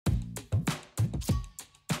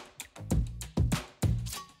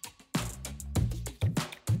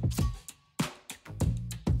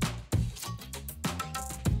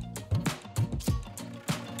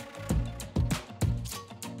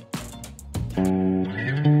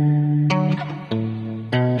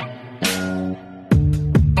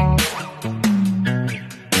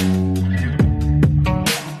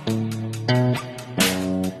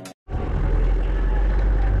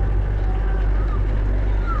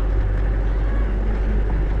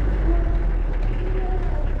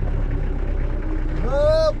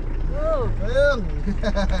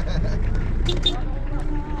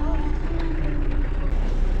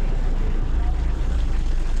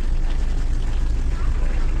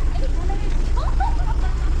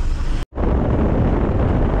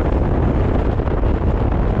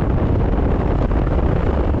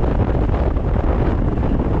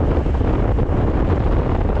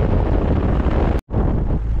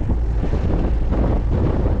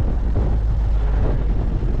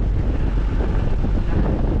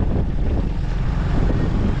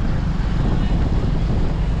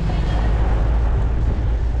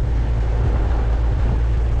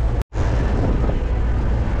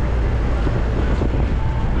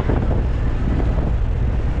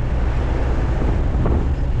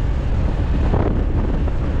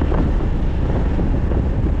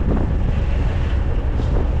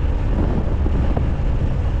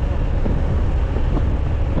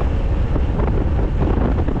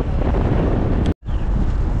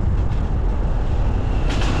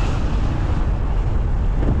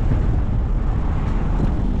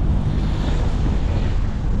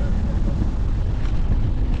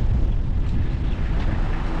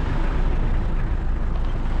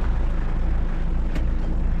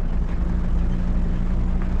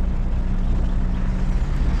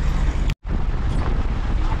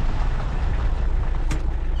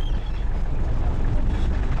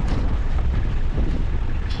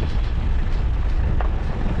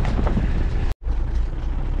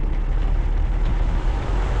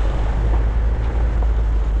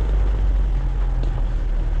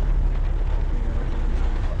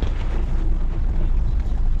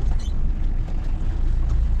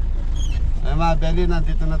Mga Belly,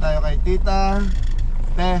 nandito na tayo kay Tita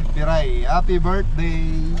Piray. Happy birthday!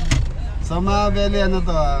 So mga Belly, ano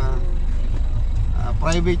to,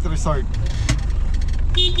 private resort.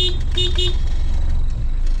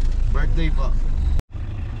 Birthday po.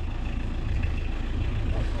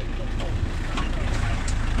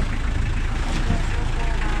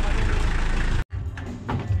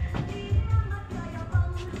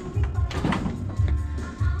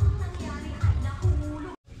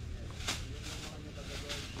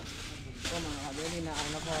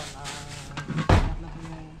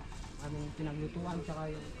 Pinaglutuan tsaka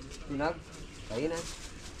yung kainan.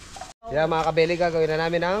 Kaya mga kabeli, gagawin na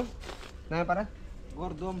namin ang para?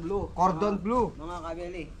 cordon bleu. Cordon bleu. Mga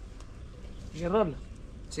kabeli. Sige, roll.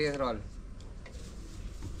 Sige, roll.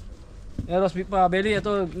 Eros, mga belly, ito,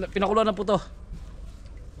 pinakulo na po to.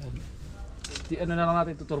 Ano na lang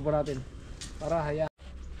natin, tuturbo natin. Para haya.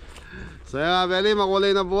 So mga Belly,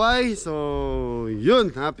 makulay na buhay. So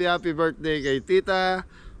yun, happy birthday kay Tita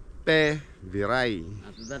Piray.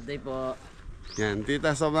 Happy birthday po. Yan,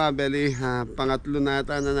 Tita, so mga Belly, pangatlo na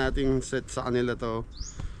ata na nating set sa kanila to.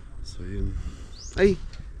 So yun. Ay,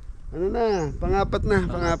 ano na, pangapat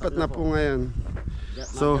na po ngayon.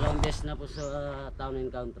 So, Dalawang beses na po sa town and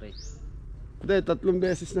country. Hindi, 3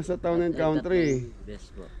 beses na sa town and country.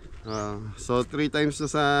 Best po. So 3 times na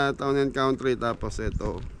sa town and country, tapos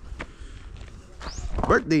ito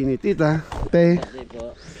birthday ni Tita Birthday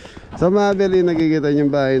po. So mga Belly, nakikita yung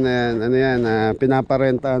bahay na yan. Ano yan,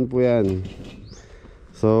 pinaparentahan po yan.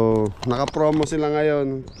 So naka-promo sila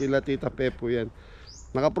ngayon kila Tita Pe po yan.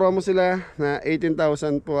 Naka-promo sila na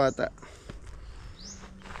 18,000 po ata.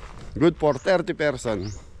 Good for 30 person.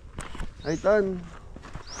 Ay ton.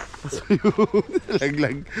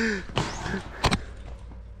 Laglag.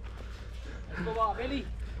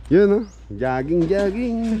 Yun,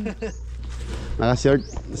 jogging. Naka-short.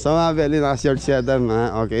 So mga Belly, naka-short si Adam,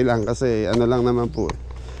 okay lang kasi ano lang naman po.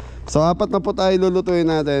 So apat na po tayo lulutuin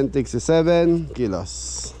natin. 67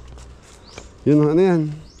 kilos. Yun, ano yan?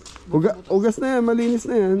 Ugas na yan, malinis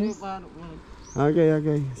na yan.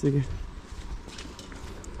 Okay, sige.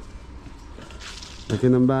 Laki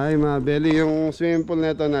ng bahay mga Belly. Yung swimming pool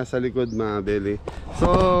na ito nasa likod mga Belly. So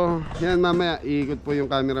yan, mamaya iikot po yung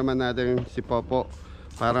cameraman natin, si Popo,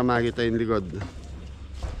 para makita yung likod.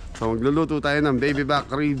 So magluluto tayo ng baby back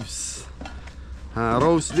ribs,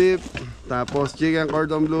 roast beef, tapos chicken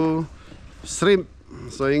cordon bleu, shrimp.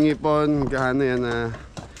 So yung ipon, gahano yan na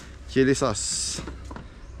chili sauce,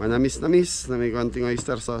 manamis na may konting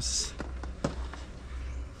oyster sauce.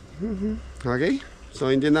 Okay,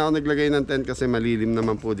 so hindi na ako naglagay ng tent kasi malilim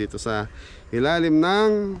naman po dito sa ilalim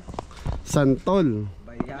ng santol.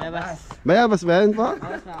 Bayabas ba yan po?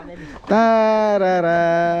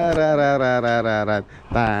 Tarararararararan.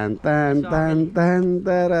 Tan tan tan tan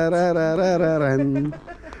tararararararan.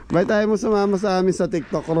 Bay tayo mo sumama sa amin sa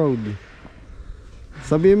TikTok Road.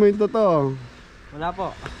 Sabihin mo yung totoo. Wala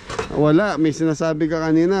po. Wala, may sinasabi ka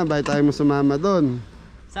kanina. Bay tayo mo sumama doon.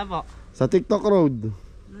 Saan po? Sa TikTok Road.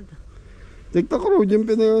 TikTok Road yung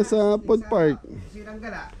pinayo sa food park.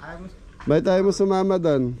 Bay tayo mo sumama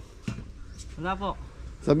doon. Wala po.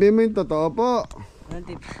 Sabihin mo yung totoo po. Anong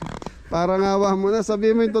tip? Parang awa mo na.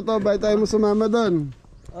 Sabihin mo yung totoo. Bay tayo mo sumama doon.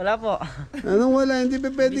 Wala po. Anong wala? Hindi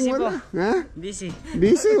pa pwedeng Busy wala. po. Ha? Busy.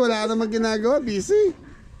 Busy? Wala ka namang ginagawa. Busy.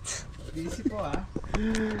 Busy po ah.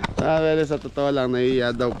 Well, sa totoo lang,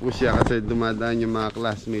 naiiya daw po siya kasi dumadaan yung mga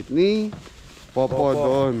classmate ni Popo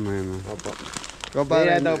doon. Ayun. Opo. Ikaw pa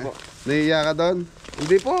Naiiya rin, daw po. Naiiya ka doon?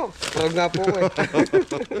 Hindi po. Huwag nga po eh.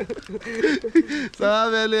 So,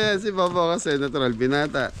 well, si Popo kasi natural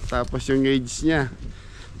binata. Tapos yung age niya.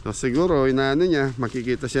 So, siguro, inaano niya,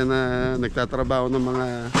 makikita siya na nagtatrabaho ng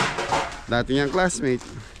mga dati niyang classmate.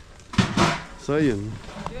 So, yun.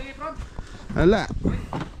 Hala.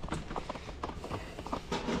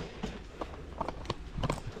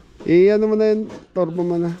 Ano mo na yun, torbo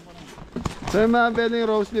mo na. So yung mga beling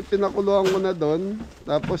roast beef, pinakuluan ko na doon.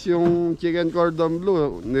 Tapos yung chicken cordon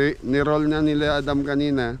bleu, ni-roll na nila Adam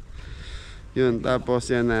kanina. Yun, tapos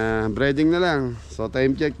yan, breading na lang. So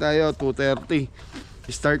time check tayo, 2:30.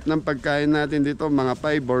 Start ng pagkain natin dito, mga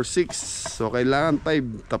 5 or 6. So kailangan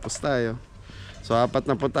 5, tapos tayo. So 4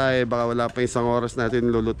 na po tayo, baka wala pa isang oras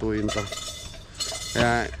natin lulutuin to.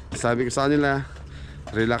 Kaya sabi ko sa kanila,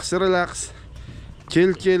 relax, relax.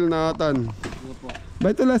 Chill, chill na ton.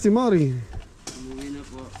 Ba't wala si Mori? Umuwi na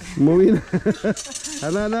po. Umuwi na.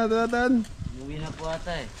 Ano, ton? Umuwi na po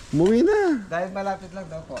ata eh. Umuwi na. Dahil malapit lang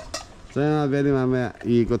daw po. So yun mga Belly, mamaya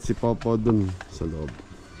iikot si Popo dun sa loob.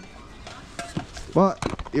 Po,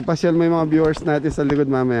 ipasyal mo yung mga viewers natin sa likod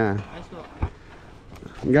mamaya. Ayos po.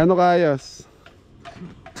 Gano'n kaayos?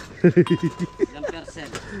 Ilang percent?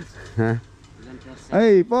 Ha? Ilang percent?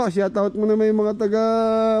 Ay po, shoutout mo na may mga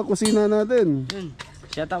taga-kusina natin. Yun.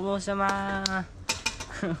 Shout out mo sa mga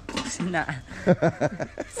kusina.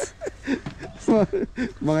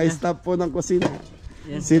 Mga staff po ng kusina.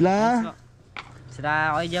 Yun. Sila? Ayos po.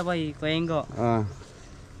 Sila Kuya Jaboy, Kuya Ingo.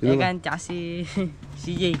 Sino ba? Egan, tsaka si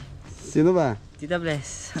CJ. Sino ba? Tita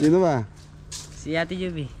Bless. Sino ba? Si Ate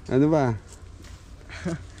Juby. Ano ba?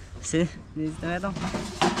 Dito na ito.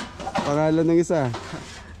 Pangalan ng isa.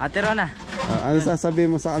 Ate Rona. Ano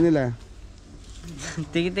sasabihin mo sa kanila?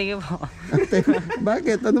 Tiki-tiki po.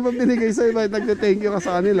 Bakit? Ano ba binigay sa'yo? Bakit nagte-thank you ka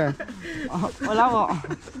sa kanila? Oh, wala po.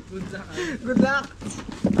 Good luck!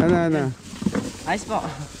 Ano? Ayos po.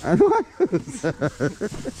 Ano nga?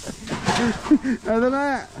 Ano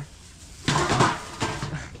nga?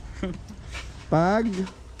 Pag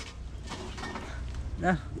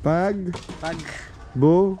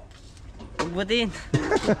Pagbutin.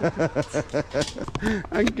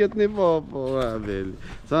 ang cute ni Popo, Abel.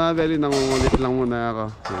 So Abel, nangungulit lang muna ako.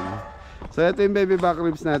 So ito yung baby back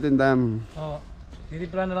ribs natin, Dam. Oo.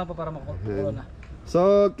 Titipla na lang po para makukulo na.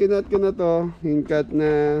 So kinat ko na to, yung cut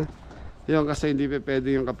na yun, kasi hindi pa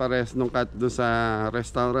pwede yung kapares nung cut doon sa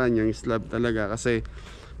restaurant, yung slab talaga. Kasi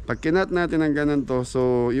pag kinat natin ng ganun to,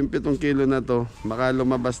 so yung 7 kilo na to, baka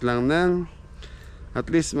lumabas lang ng at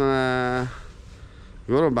least mga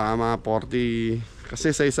siguro baka mga 40.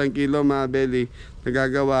 Kasi sa 1 kilo mga belly,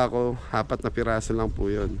 nagagawa ko 4 na piraso lang po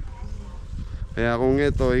yun. Kaya kung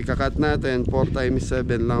ito ikakat natin 4 times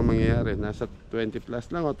 7 lang mangyayari, nasa 20 plus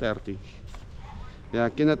lang o 30. Kaya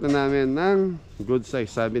kinat na namin ng good size,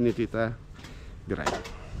 sabi ni Tita Gray.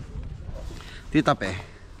 Tita Pe.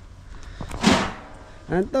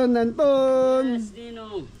 Anton! Yes,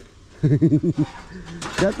 Dino.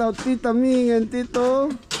 Shout out Tita Ming and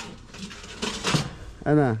Tito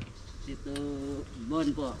Ana? Tito Bon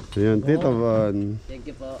po. Yun, Tito Bon. Thank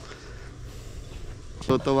you po.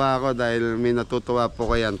 Tutuwa ako dahil may natutuwa po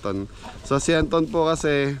kay Anton. So si Anton po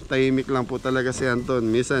kasi tahimik lang po talaga si Anton.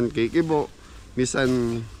 Minsan kikibo, minsan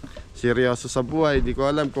seryoso sa buhay. Di ko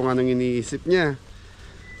alam kung anong iniisip niya.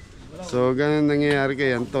 So ganun nangyayari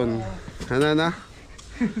kay Anton. Ano na?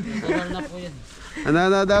 Natural na po yun. Ano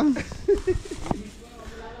Adam?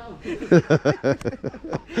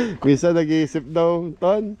 Minsan nag-iisip daw,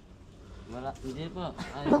 Ton. Wala, hindi po.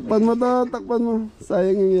 Ay, Takpan mo to, takpan mo.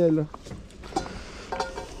 Sayang yung yelo.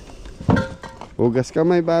 Hugas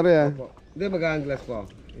kamay pare ah. Hindi, mag-aanglas po.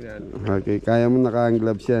 Okay, kaya mo naka-hand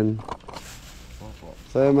gloves yan.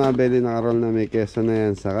 So yung mga belly naka-roll na may keso na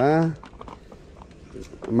yan. Saka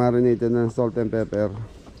marinated ng salt and pepper.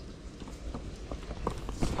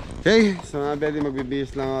 Okay, so mga belly,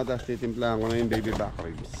 magbibihis lang ako tapos titimplahan ko na yung baby back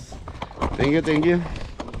ribs. Thank you, thank you.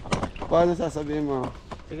 Paano sasabihin mo?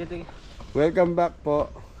 Sige. Welcome back po.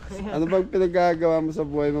 Ano bang pinagagawa mo sa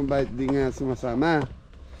buhay mo bakit di nga sumasama?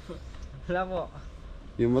 Wala po.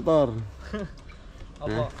 Yung motor.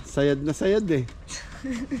 Opo. Sayad na sayad eh.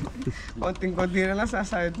 Konting-konti na lang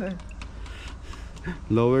sasayad na.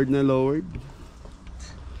 Lowered na lowered.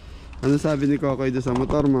 Ano sabi ni Kokoy doon sa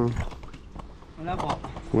motor mo? Wala po.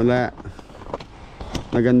 Wala.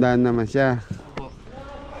 Nagandaan naman siya. Opo.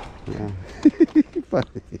 Yeah.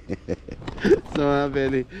 So mga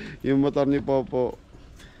belly, yung motor ni Popo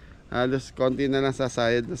halos konti na lang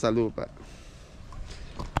sasayad na sa lupa.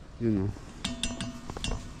 Yun oh.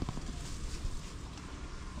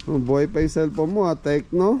 Buhay pa yung cellphone mo ha,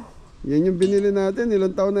 Tecno. Yan yung binili natin,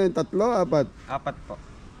 ilang taon na yun? 3, 4? 4 po.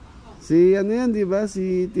 Si ano yan, di ba?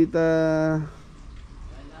 Si Tita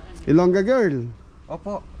Ilongga Girl.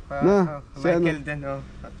 Opo. Michael din oh.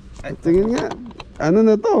 Tingin nga. Ano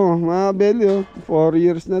na to, mga belly oh. 4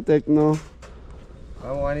 years na Tecno.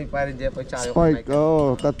 Ano ni pare Jeff at saka Spark,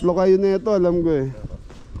 oo. 3 kayo na ito, alam ko eh.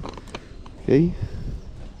 Okay.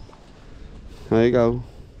 Ay, ikaw.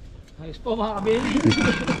 Ayos po mga kabeli.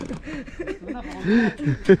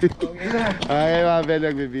 Okay, mga belly,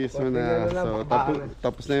 nagbibihis mo na. So,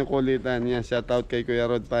 tapos na yung kulitan. Yan, shoutout kay Kuya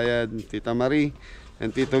Rod Payad, Tita Marie, and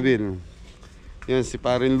Tito Bill. Yan, si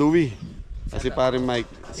Parin Louie. Si Parin Mike.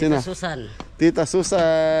 Sina? Susan. Tita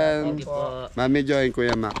Susan. Hindi po. Mami Joy,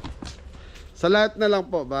 Kuya Mac. Sa lahat na lang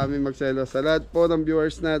po, baka may magselo. Sa lahat po ng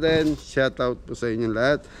viewers natin, shoutout po sa inyong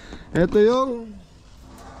lahat. Ito yung...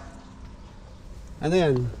 Ano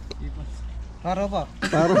yan? Paro po.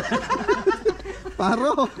 Paro.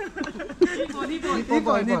 Paro.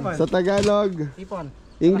 Ipon. Sa Tagalog. Ipon.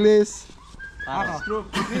 English. Paro.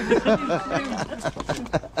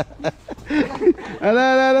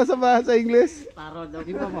 Ano sa bahasa English? Paro daw.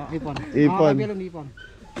 Ipon. Ipon. Ipon.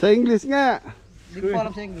 Sa English nga. Hindi ko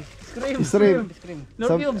alam sa English. Shrimp.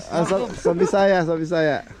 Sa Bisaya.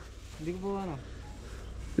 Hindi ko po ano.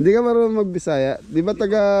 Hindi ka marunong mag-Bisaya? Di ba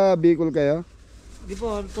taga Bicol kayo? Hindi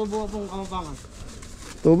po, tubo pong Pampanga.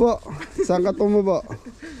 Tubo? Saan ka tumubo?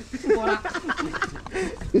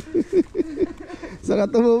 Saan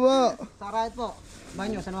ka tumubo? Sa Arayat po.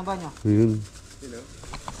 Banyo, saan naman banyo? Ayun.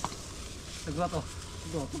 Nagwato.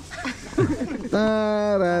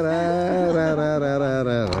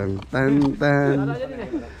 Tararararararararang tan.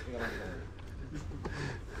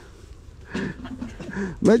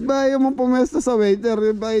 Ba't ba ayaw mong pumesto sa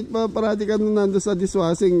waiter? Bakit pa parati ka nando sa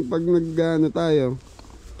dishwashing pag nag-ano tayo?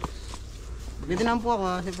 Dito naman po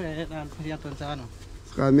ako, siyempre, siyaton sa ano.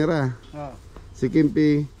 Sa camera. Oo. Si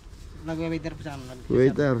Kimpi, Nag-waiter po sa ano.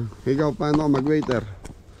 waiter. Ikaw, paano ka mag-waiter?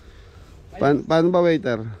 Paano ba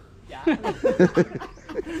waiter?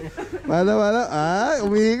 Paano?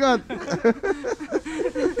 Umiikot.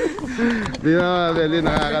 Di ba, Beli,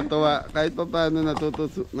 nakakatuwa. Kahit pa paano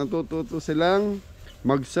natututo silang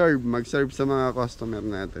mag-serve sa mga customer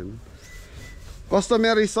natin.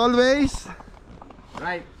 Customer is always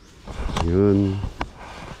Right. yun.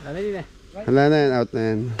 Wala na yan, out na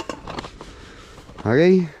yan.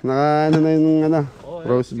 Okay, naka na yung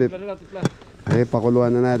roast beef. Okay,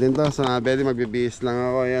 pakuluan na natin to. So mga Beli, magbibihis lang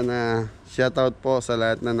ako. Yan, shoutout po sa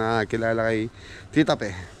lahat na nakakilala kay Tita Pe.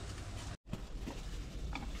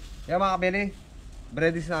 Yan mga kabili,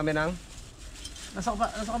 breadis namin ang Nasa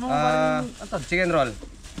ka mo parang Anton. chicken roll,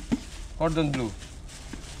 cordon bleu.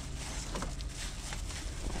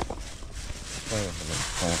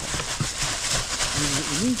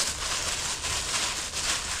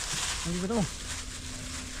 Hindi ba ito?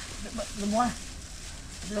 Lumuha.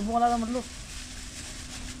 Lumuha lang naman lo.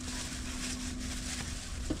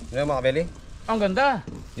 Yan mga kabili, Ang ganda.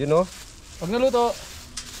 yun o. Pag naluto.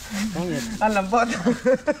 Ang lambot.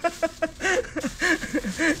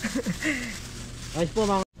 Ayos po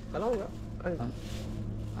mga. Alam nga.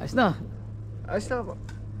 Ayos na. Ayos na po.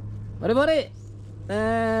 Bari-bari.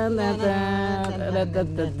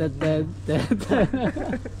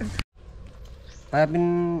 Kaya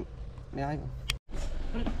Niyakay ko.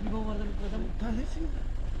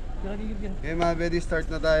 Okay mga Beli,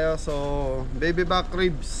 start na tayo. So, baby back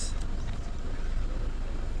ribs.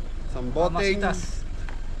 Samboting. Mamasitas.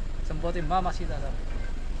 Samboting mamasita.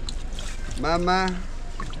 Mama.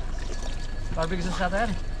 Barbecue sa sata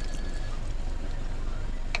yan.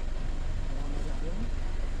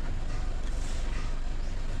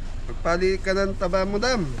 Magpali ka ng taba mo,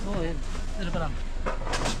 dam. Oo, yan. Ano pa lang.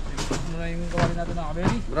 Ano na yung kawali natin ng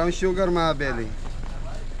kabeli? Brown sugar mga Beli.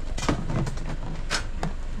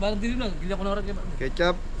 Parang din lang. Gila ko na rin.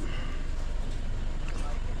 Ketchup.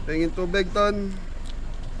 Tingin tubig ton.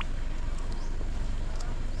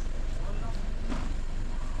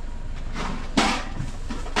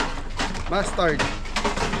 Mustard.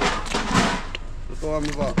 Tutukan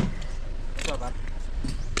mo po.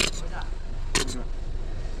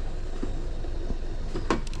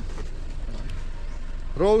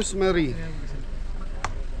 Rosemary.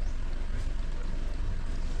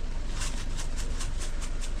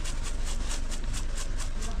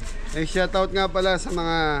 Shoutout nga pala sa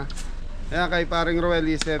mga kay paring Roel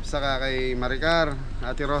Isep, saka kay Maricar,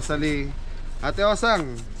 Ate Rosalie, Ate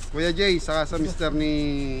Osang, Kuya Jay, saka sa mister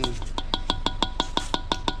ni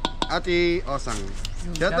Ate Osang.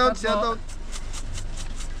 Shoutout.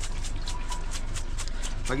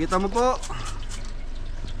 Pagita mo po.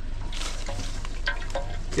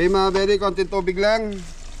 Okay mga beri, konting tubig lang.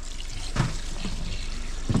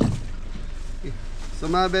 So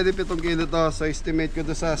mga beri, 7 kilo to. So estimate ko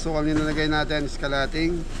to sa sukal nilagay natin is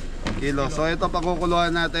kalating kilo. So ito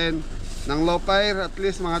pakukuluan natin ng low fire at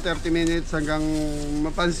least mga 30 minutes hanggang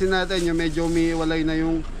mapansin natin yung medyo umiiwalay na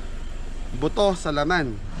yung buto sa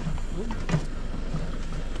laman.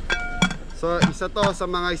 So isa to sa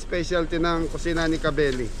mga specialty ng kusina ni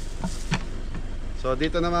KABELLY. So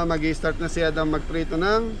dito naman mag-i-start na si Adam magprito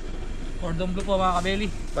ng Cordon bleu po mga KABELLY.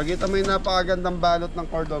 Pagkita mo yung napakagandang balot ng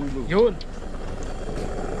cordon bleu. Yun.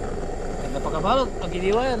 Napakabalot, pag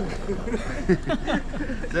iniwa yan.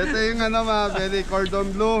 Dito yung ano mga KABELLY, cordon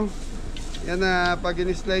bleu. Yan na, pag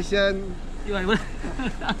in-slice yan. Iwan.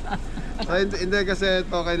 So hindi kasi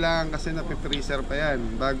ito kailangan kasi napi-freezer pa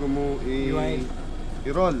yan bago mo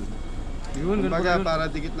i-roll. Yun, Kumbaga para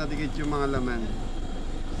dikit na dikit yung mga laman.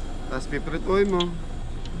 Tapos piprituin mo.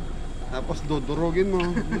 Tapos dudurugin mo.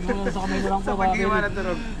 Sa kamay mo lang po mga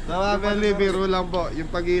KABELLY. Sa KABELLY, biro lang po. Yung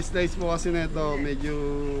pag-i-slice mo kasi nito medyo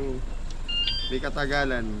may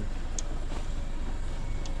katagalan.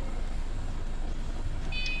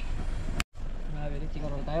 Mga KABELLY,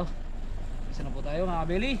 tingnan tayo. Isa na po tayo mga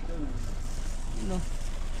KABELLY. Ano?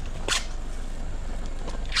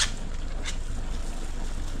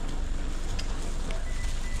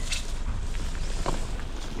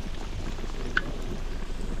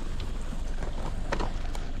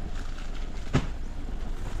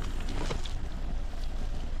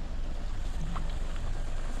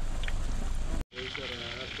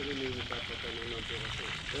 Actually may napapatanong na po kasi.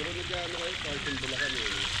 Pero nag-ano kayo, parking Bulacan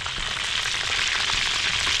yun.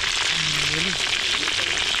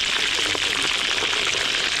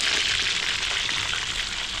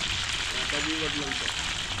 Pag-iwag lang po.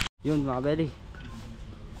 Yun mga KABELLY.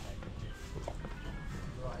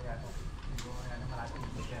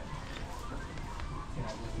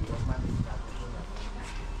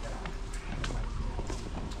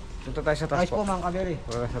 Punta tayo sa taas po. mga KABELLY.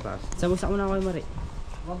 Punta tayo sa taas. Sabusak mo na ako Mari.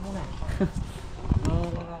 Huwag mo na.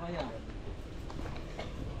 Oo, makakaya.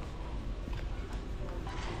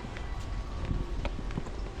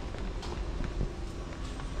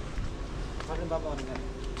 Parang ba ako rin?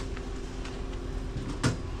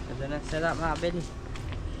 Ito na sarap mga KABELLY.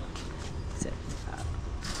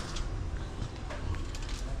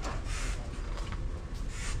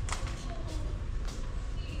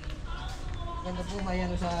 Ganda po kaya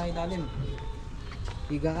ano sa ilalim.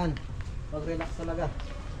 Higaan. Mag-relax talaga.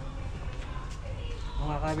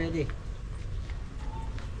 Mga KABELLY.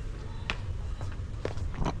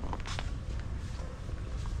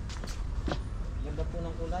 Ganda po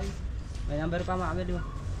ng kulay. May number pa mga KABELLY mo.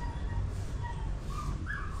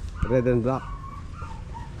 Red and black.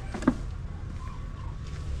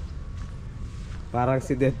 Parang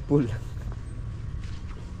si Deadpool.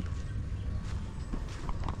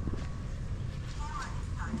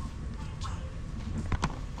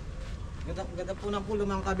 Ganda po ng pulo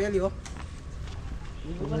mga KABELLY oh.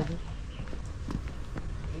 Ligo ka na.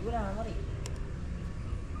 Ligo na Mari.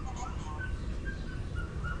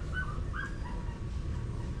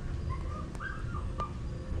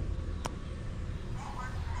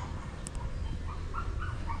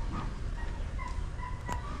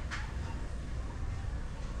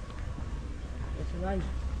 Guys.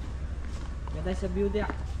 Ganda sa view dia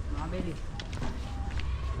mga KABELLY.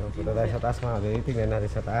 So, punta tayo sa taas mga KABELLY. Tingnan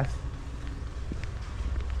natin sa taas.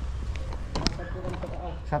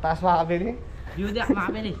 Sa taas mga KABELLY? View dia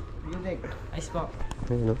mga KABELLY. View deck. Ayos po.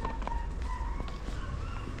 Ayun o.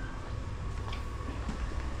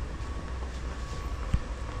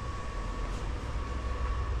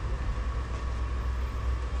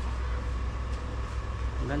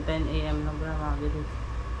 Hanggang 10 AM na bro mga KABELLY.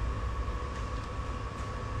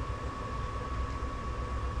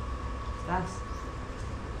 Taas.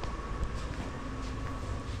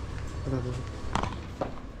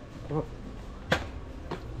 Oh.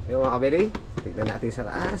 Yung mga KABELLY, tignan natin sa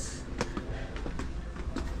taas.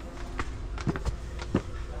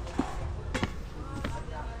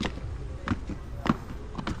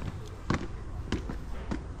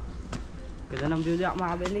 ng beauty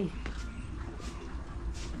mga kabeli.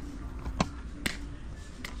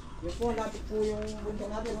 Yan po, lapit po yung bundok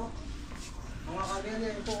natin, no? Mga kabeli,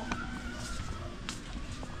 yan po.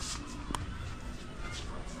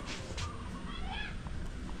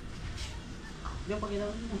 Yan, pag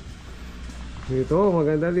ginawa mo. Dito,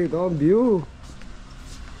 maganda dito ang view.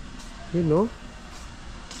 Yun, no?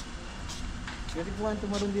 Pwede po kayo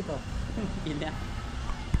tumaroon dito. Hindi na.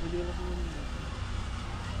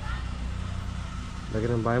 Lagi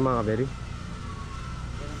ng bahay mga kabeli.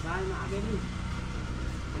 Yan ang bahay mga kabeli.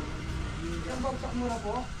 Yan, bagsak muna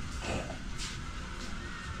po.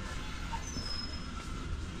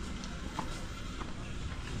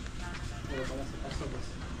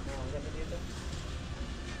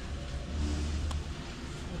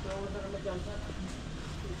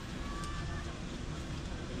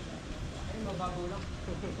 Mababaw lang.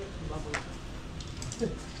 Mababaw lang.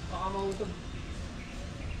 Baka mautog.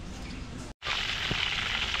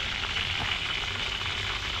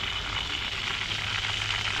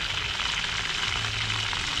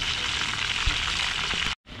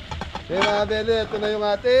 Okay mga kabeli, ito na yung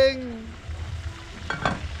ating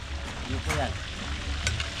Ano po yan?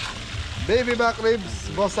 baby back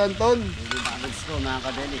ribs, Boss Anton. Hindi ba agad ko mga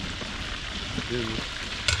kabeli? Yun.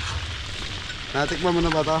 Natikman mo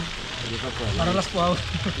na ba ito? Hindi pa po. Paralas po ako.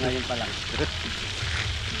 Ngayon pa lang.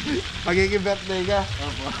 Magiging birthday ka.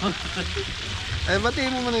 Opo. Ay,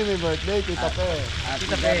 batiin mo muna yung may birthday, Tita Pe. Happy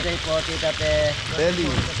birthday po, Tita Pe. Belly.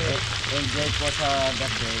 Enjoy po sa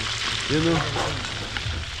birthday. Yun o.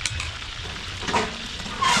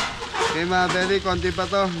 Okay mga belly, konti pa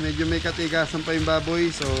to. Medyo may katigasan pa yung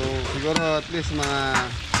baboy. So siguro at least mga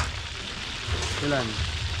ilan?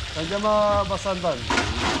 Nandiyan mo, Boss Anton?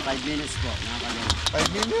 5 minutes po, mga kabeli.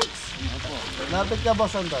 5 minutes? Opo. Lapit ka,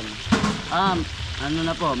 Boss Anton. Ano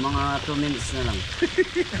na po, mga 2 minutes na lang.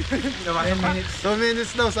 10 minutes. 2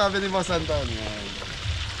 minutes daw, sabi ni Boss Anton. Yan.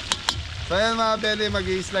 So yan mga belly,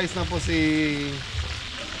 mag-i-slice na po si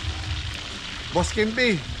Boss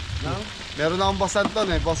Kimpi. Meron akong Boss Anton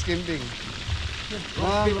Boss Kimping.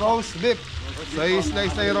 Roast beef. So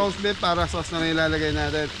i-slice na yung roast beef para sauce na ilalagay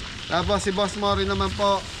natin. Tapos si Boss Mori naman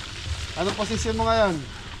po. Anong posisyon mo ngayon?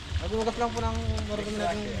 Nagbugas lang po ng marami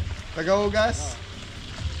natin. Tagahugas?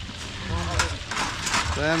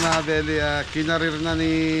 So yan mga belly, kinarir na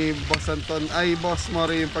ni Boss Anton, ay Boss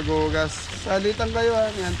Mori yung paghuhugas. Salitan kayo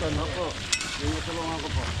ni Anton. Opo. Tinutulungan ko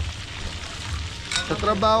po. Sa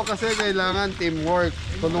trabaho kasi kailangan teamwork.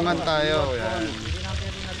 Tulungan tayo. Yan.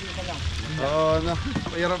 Oo, no.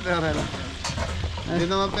 Pahirap-pera lang. Hindi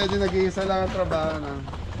naman pwede nag-iisa lang ang trabaho. No?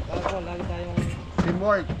 Kaya po, lagi tayong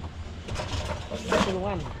Teamwork.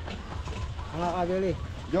 tulungan. Mga kabeli.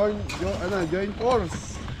 Join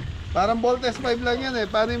force. Parang Voltes 5 lang yan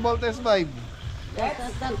Paano yung Voltes 5? Kaya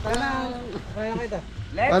kita.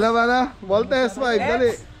 Wala. Voltes 5,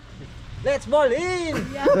 dali. Let's ball in!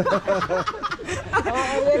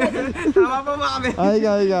 Tama po mga kabeli. Ay,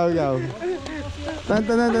 ikaw. Tan.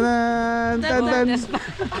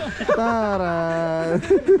 Taran.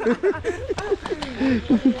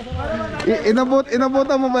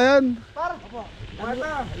 Inabutan mo ba yan?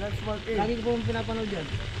 Let's ball in. Lagi ko pong pinapanood yan.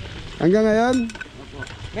 Hanggang ngayon?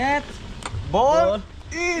 Let's ball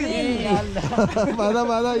in!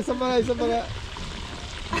 Para. Isa pa nga.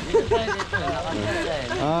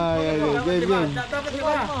 Ay, game. Dapat di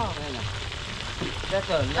ba?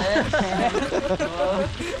 Lechon.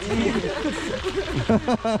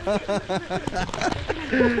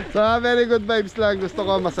 So very good vibes lang. Gusto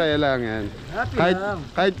ko masaya lang yan.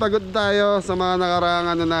 Kahit pagod tayo sa mga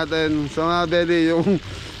nakaraang natin. So mga belly,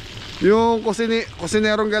 yung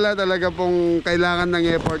kusinerong gala talaga pong kailangan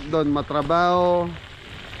ng effort doon. Matrabaho.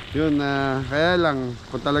 Yun kaya lang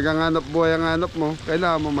kung talagang hanap buhay ang hanap mo,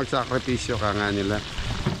 kailangan mo magsakripisyo ka nga nila.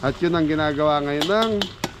 At yun ang ginagawa ngayon ng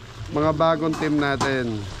mga bagong team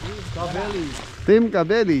natin. KABELLY. Team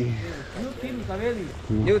KABELLY. New team KABELLY.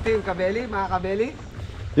 New team KABELLY, mga kabeli.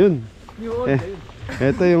 Yun. New old.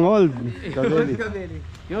 Ito yung old KABELLY. KABELLY.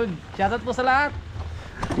 Yun, shoutout po sa lahat.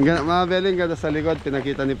 Mga belly, ganda sa likod,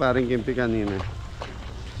 pinakita ni paring Kimpi kanina.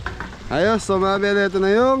 Ayos, so mga belly, ito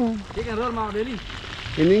na yung Chicken roll, mga kabeli.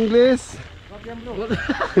 in English Gordon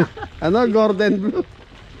Blue.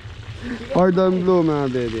 Gordon Blue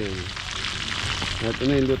mga belly. Ito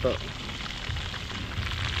na yung luto.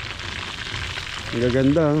 Ang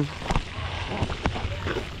gaganda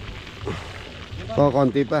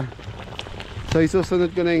konti pa. So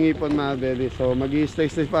isusunod ko na yung ipon mga belly. So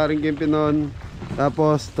mag-i-slice paring Kimpi nun.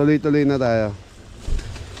 Tapos tuloy-tuloy na tayo.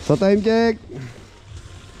 So time check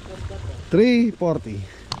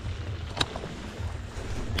 3:40.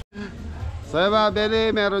 So mga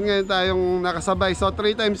belly, meron ngayon tayong nakasabay. So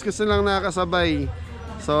 3 times ko silang nakasabay.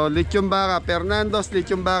 So Lechon Baka, Fernando's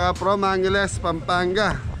Lechon Baka from Angeles,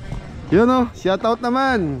 Pampanga. Yun o, shoutout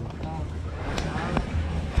naman.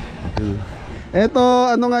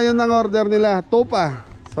 Ito, ano ngayon ang order nila? Tupa.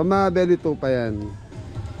 So mga belly, tupa yan.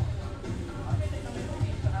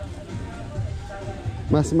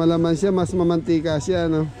 Mas malaman siya, mas mamantika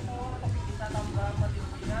siya, no?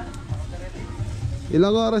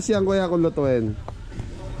 Ilang oras yan kuya kung lutuin?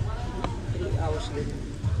 3 hours din.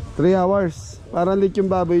 3 hours. Parang lechon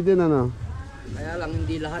baboy din, ano? Kaya lang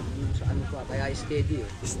hindi lahat sa ano pa, kaya steady eh.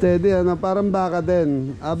 Steady, ano? Parang baka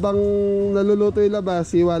din. Abang naluluto yung labas,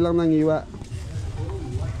 siwa lang ng iwa.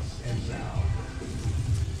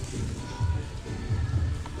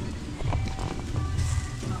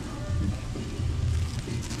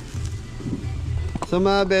 So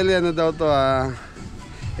mga belly, ano daw to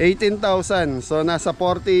 18,000. So nasa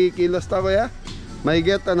 40 kilos to kuya. May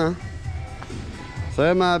get ano. So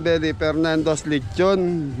yung mga belly, Fernando's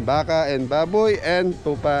Lechon Baka and baboy and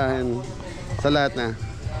tupa and sa lahat na.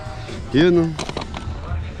 Yun.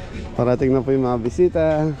 Parating na po yung mga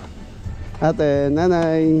bisita. Ate,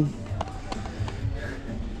 nanay.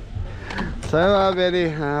 So yung mga belly,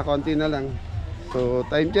 konti na lang. So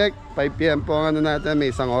time check 5 PM po ang ano natin.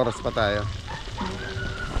 May 1 oras pa tayo.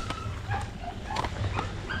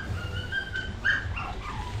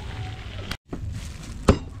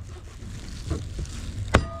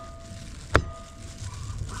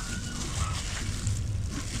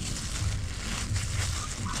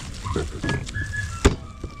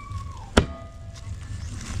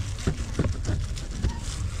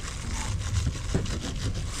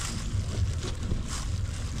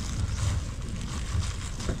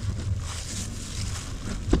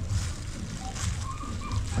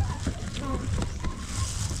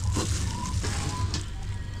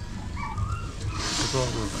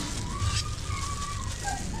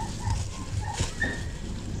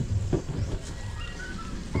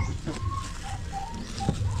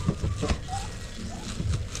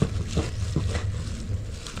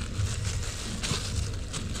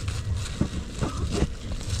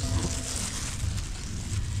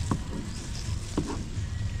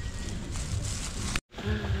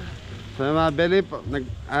 So mga belly,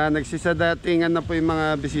 nagsisadatingan na po yung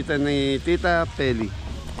mga bisita ni Tita Pelly.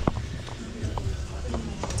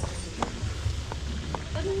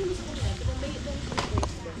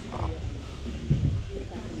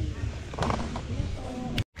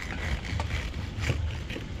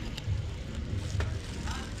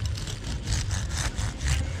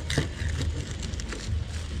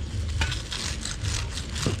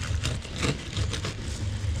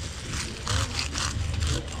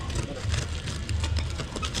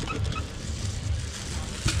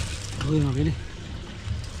 Uy, mabili.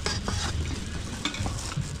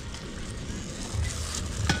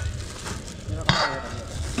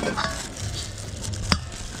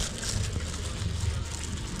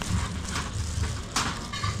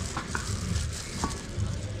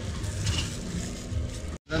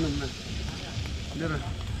 Ganun na. Dira.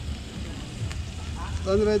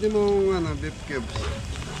 Saan ready mong beef cubes?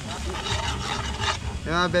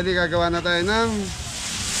 Kaya belly, gagawa na tayo ng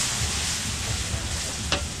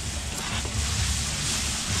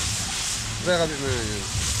kabit na yan.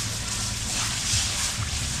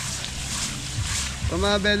 So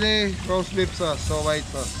mga belly, roast beef sauce. So white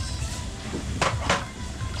sauce.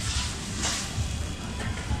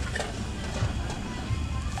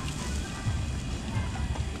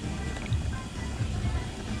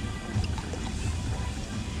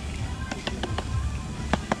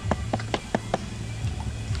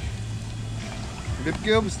 Beef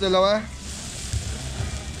cubes, 2.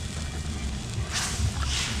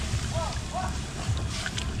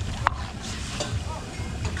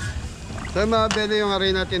 So mga belly, yung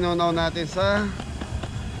harina tinunaw natin sa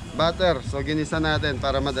butter. So ginisa natin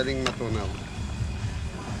para madaling matunaw.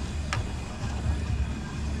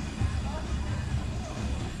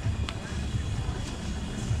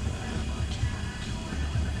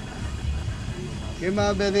 Okay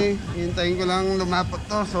mga belly, hintayin ko lang lumapot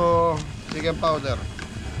to. So chicken powder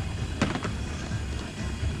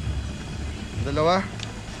 2.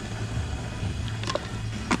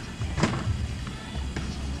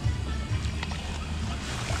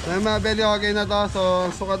 So mga belly, okay na to. So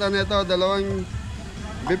sukatan nito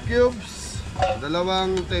 2 beef cubes,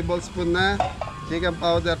 2 tablespoon na chicken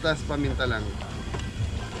powder, tas paminta lang.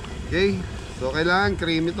 Okay, so kailangan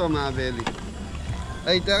creamy to mga belly.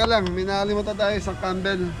 Ay teka lang, may nakalimutan tayo isang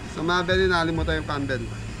Campbell. So mga belly, nakalimutan yung Campbell.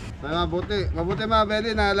 So mabuti mga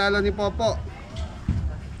belly, naalala ni Popo.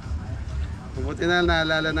 Buti na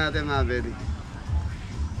naalala natin mga belly.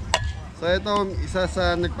 So ito isa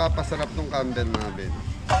sa nagpapasarap ng Campbell mga belly.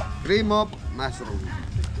 Cream of mushroom.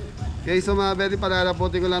 Okay, so mga belly,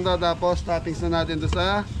 palalaputin ko lang to. Tapos toppings na natin to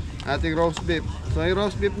sa ating roast beef. So yung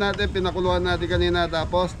roast beef natin, pinakuluan natin kanina.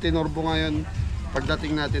 Tapos tinurbo ngayon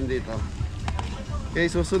pagdating natin dito. Okay,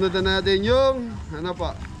 susunod na natin yung ano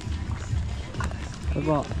po? Ito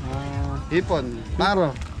po. Hipon.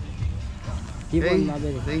 Paro. Hipon, mga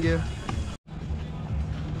belly. Thank you.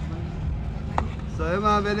 So yung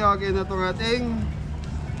mga belly, okay na itong ating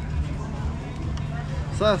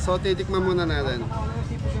so titikman muna natin.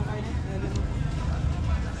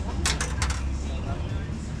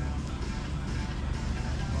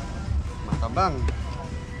 Matabang.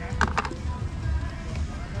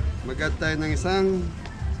 Mag-add tayo ng isang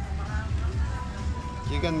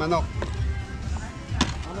chicken manok.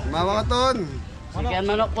 Tumawa ka ton. Chicken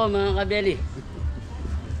manok po mga kabeli.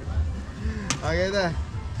 Okay na.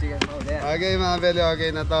 Okay mga belly,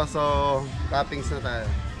 okay na to. So toppings na tayo.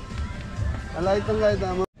 Alay itong light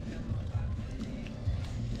mo.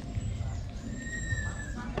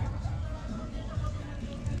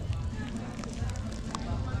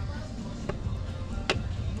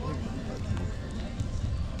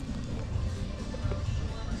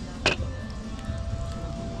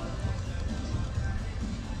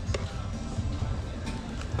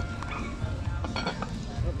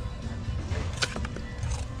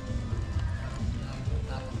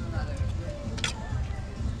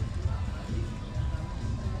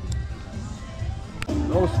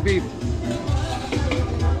 Roast beef.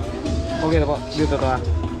 Okay na po. Dito to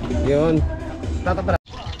Yun. Tatapara.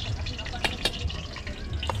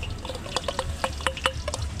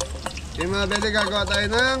 Okay mga belly, gagawa tayo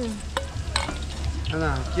ng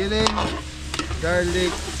chili,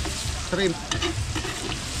 garlic, shrimp.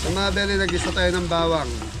 So mga belly, nag-isa tayo ng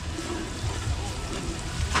bawang.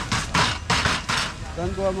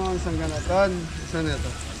 Saan kuha mo ang isang ganaton? Isa na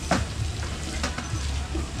ito.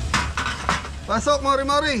 Pasok,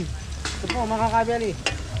 mori-mori! Ito po mga kabeli.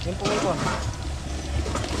 Yan po ito.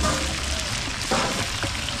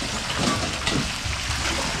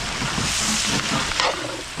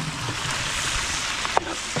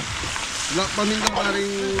 Black paminta pa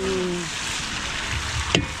rin.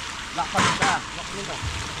 Black paminta. Black paminta.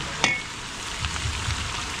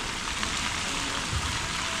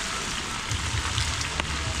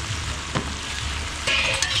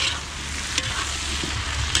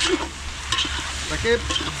 Takip.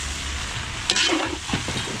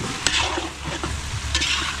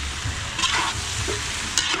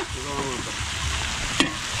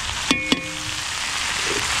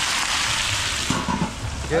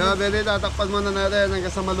 Kaya beli, tatakpan muna natin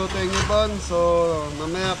hanggang sa maluto yung ipon. So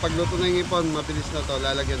mamaya pagluto na yung ipon, mabilis na to.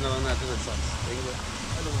 Lalagyan na lang natin ng sauce. Thank you.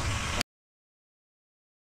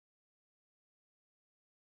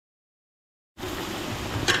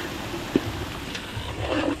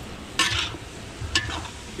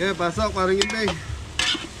 Okay, pasok, parang ibig.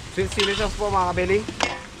 Sweet chili sauce po mga kabeli.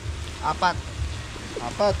 4.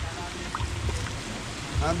 Apat.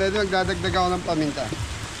 Beli, magdadagdag ako ng paminta.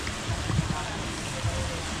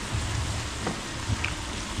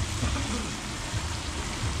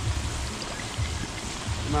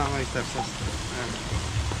 Mga oyster sauce. Ayan.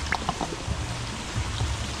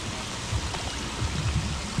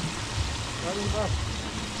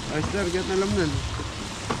 Oyster, get na lamnan.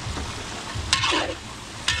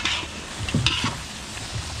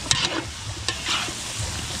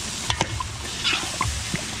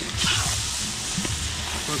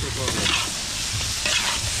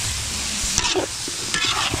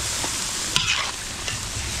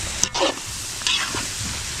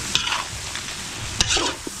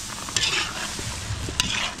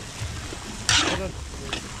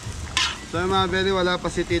 So mga belly, wala pa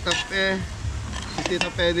si Tita Pe. Si Tita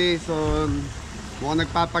Peli, so mukhang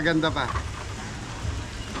nagpapaganda pa.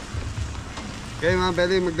 Okay mga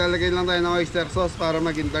belly, maglalagay lang tayo ng oyster sauce para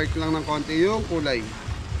maging dark lang ng konti yung kulay.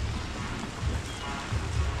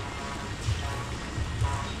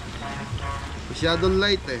 Masyadong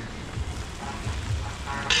light eh.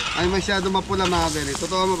 Ay, masyadong mapula mga belly.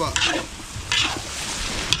 Totoo mo ba?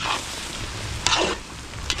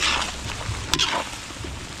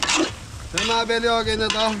 So mga belly, okay na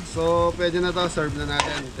to. So pwede na to, serve na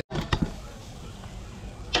natin.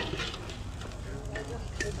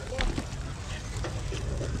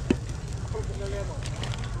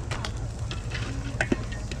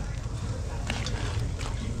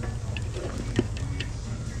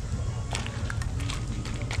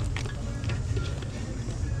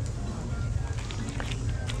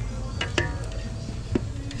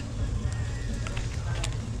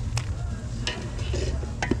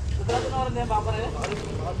 Okay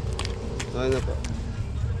na po.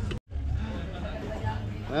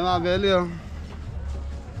 Ay mga belly oh.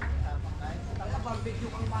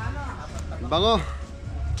 Bango.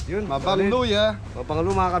 Yun. Mabangluya.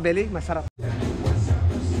 Mapangalo mga kabeli, masarap.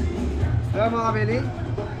 Kaya mga kabeli,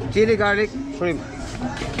 chili garlic shrimp.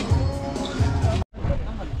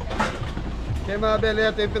 Okay mga belly,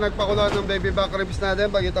 ito yung pinagpakuloan ng baby back ribs natin.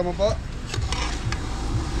 Pagkita mo po.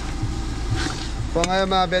 So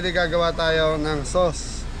ngayon mga belly, gagawa tayo ng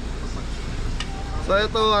sauce. So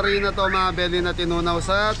ito, harina to mga belly na tinunaw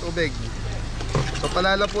sa tubig. So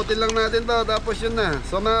palalaputin lang natin to, tapos yun na.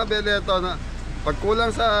 So mga belly, ito na pag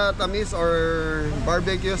kulang sa tamis or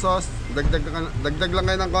barbecue sauce, dagdag lang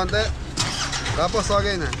kayo ng konti. Tapos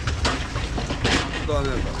okay na. Ito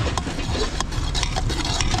ano ito.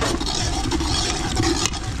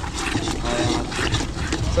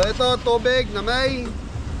 So ito, tubig na may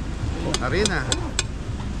harina.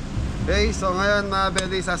 Okay, so ngayon mga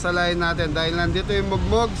belly, sasalayin natin dahil nandito yung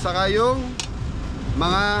mugmog saka yung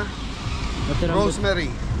mga rosemary.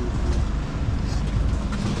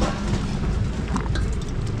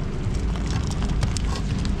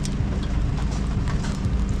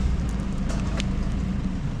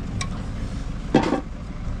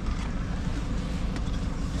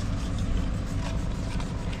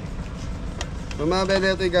 So mga belly,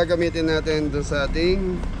 ito yung gagamitin natin dun sa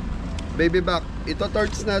ating baby back. Ito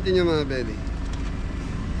torch natin yung mga belly.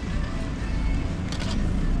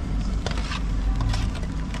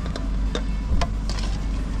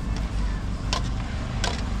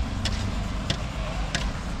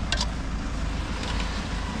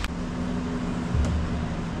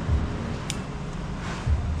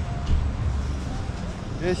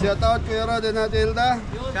 Okay, shout out Kuya Rod and Ate Hilda.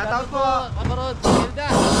 Shout out po, Kabarod, Hilda.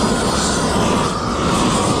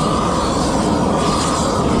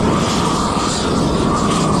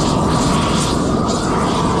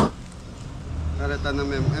 Kareta na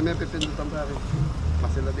may pipindutan pare.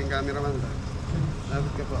 Masilabing cameraman ba?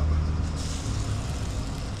 Dapat ka po.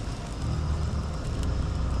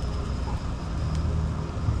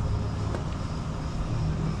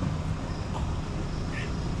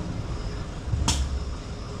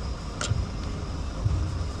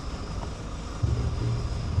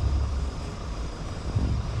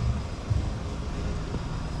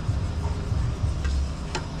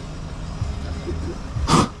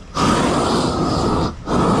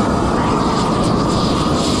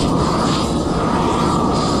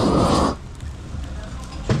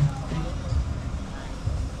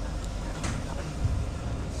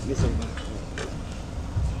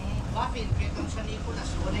 Bakit? Kaya kung sa Nicolas,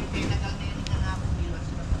 wala yung pinagal na yun na akong bilang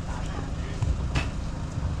sa katana.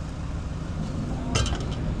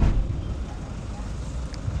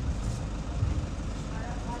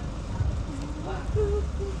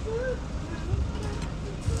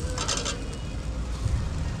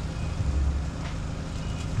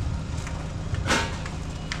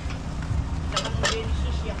 Saka ng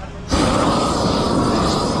Genesis, yakan mo.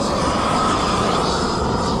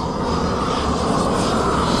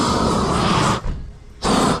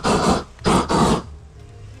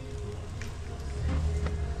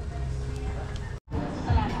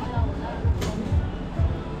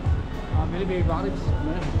 Baby back ribs.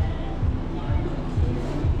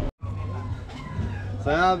 So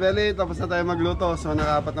yan belly, tapos na tayo magluto. So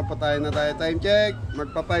nakapat na po tayo na tayo. Time check,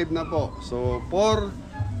 magpa 5 na po. So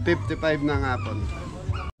 4:55 na nga po.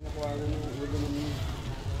 Nakuha na ng ulo ng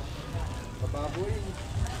baboy.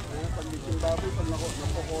 Ayan, pag lichong baboy, pag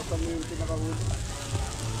napokosan mo yung pinakahuli.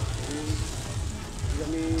 Hindi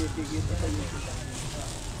kami kikita sa inyo.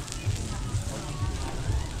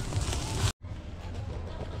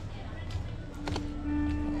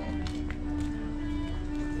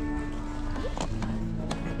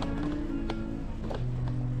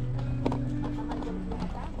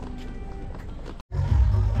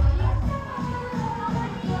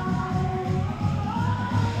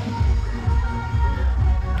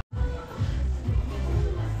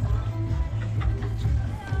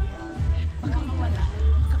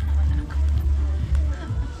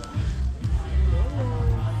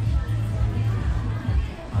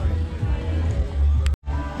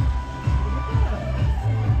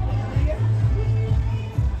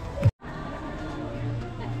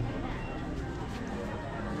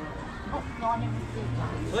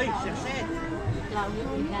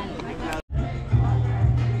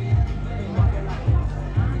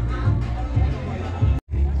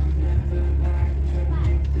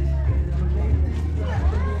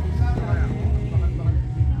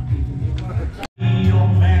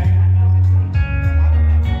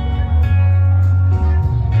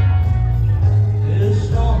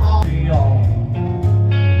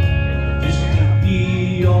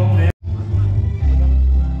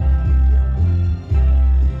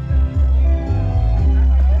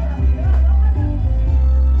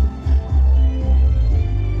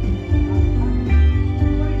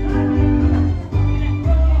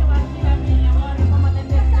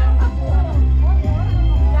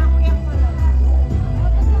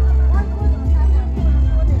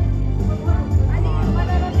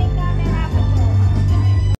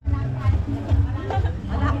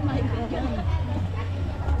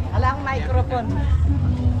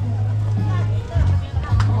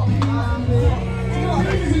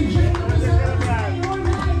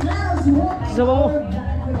 Sasama mo.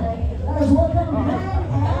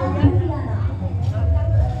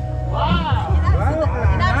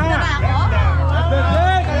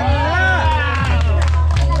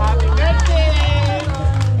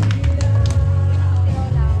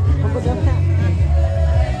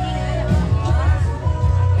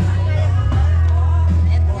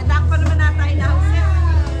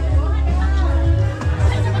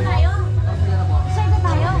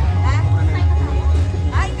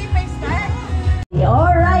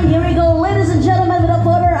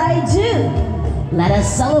 Let us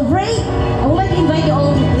celebrate. I would like to invite you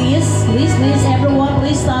all to please, everyone,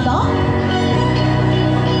 please stand up.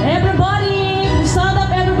 Everybody, stand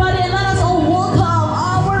up, everybody, and let us all welcome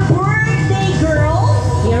our birthday girl.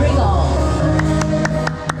 Here we go.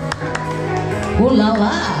 Ooh la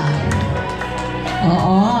la.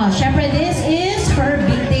 Syempre, this is her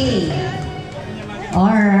birthday.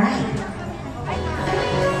 All right.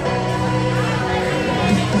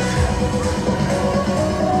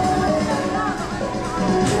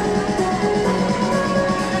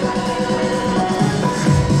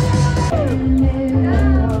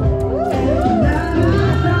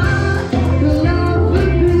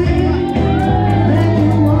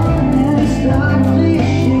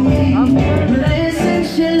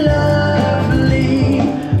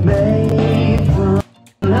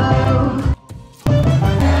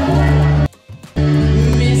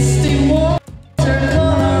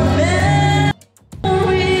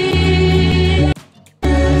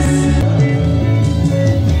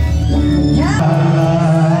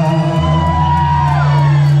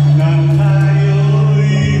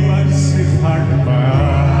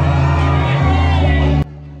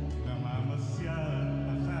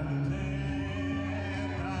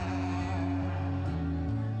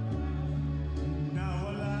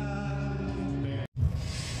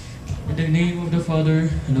 In the name of the Father,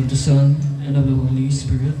 and of the Son, and of the Holy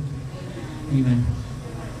Spirit. Amen.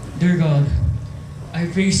 Dear God, I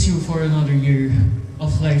praise you for another year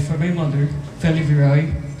of life for my mother, Feli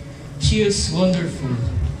Viray. She is wonderful.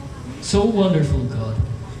 So wonderful, God.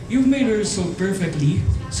 You've made her so perfectly,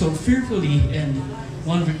 so fearfully, and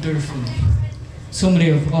wonderfully. So many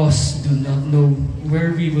of us do not know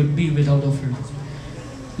where we would be without of her.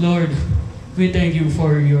 Lord, we thank you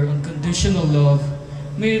for your unconditional love.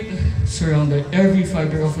 May it surround every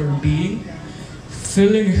fiber of her being,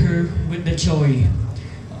 filling her with the joy,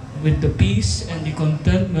 with the peace and the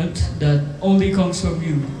contentment that only comes from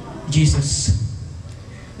you, Jesus.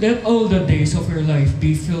 Let all the days of her life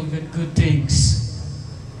be filled with good things.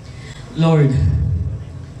 Lord,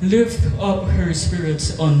 lift up her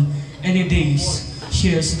spirits on any days she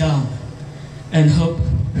is down, and help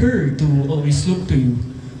her to always look to you,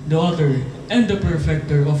 the author and the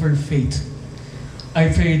perfecter of her faith. I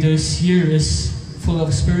pray this year is full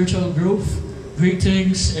of spiritual growth, great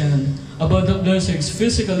things, and abundant blessings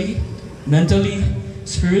physically, mentally,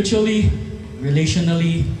 spiritually,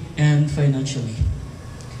 relationally, and financially.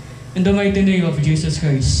 In the mighty name of Jesus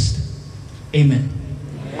Christ, Amen.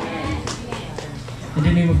 In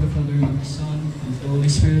the name of the Father, and of the Son, and of the Holy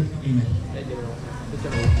Spirit, Amen.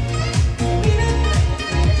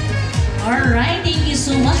 Alright, thank you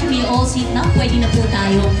so much. We all sit na. Pwede na po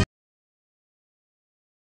tayo.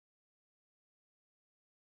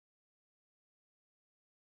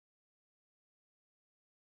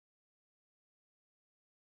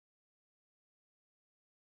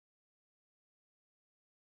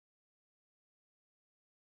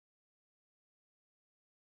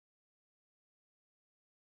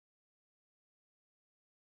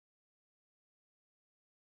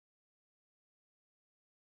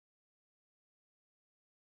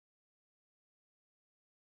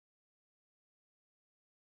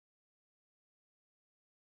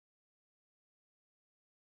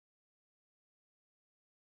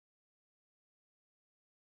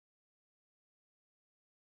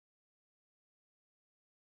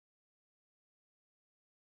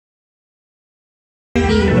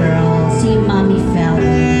 Girl, si Mommy Fel.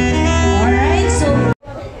 Alright, so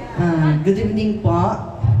Good evening po.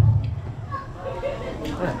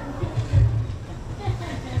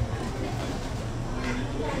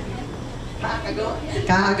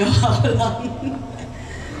 Kakagawa ko lang.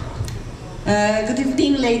 Good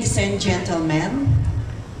evening, ladies and gentlemen.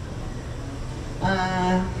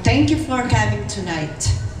 Thank you for coming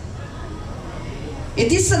tonight.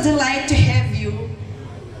 It is a delight to have you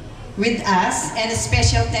with us, and a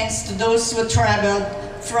special thanks to those who traveled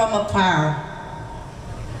from afar.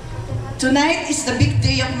 Tonight is the big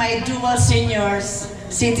day of my dual seniors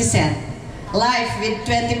citizen, life with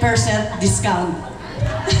 20% discount.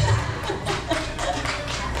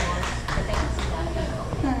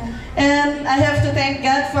 And I have to thank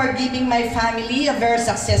God for giving my family a very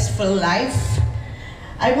successful life.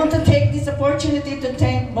 I want to take this opportunity to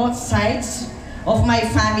thank both sides of my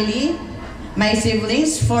family, my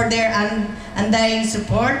siblings, for their undying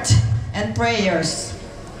support and prayers.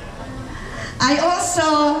 I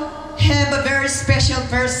also have a very special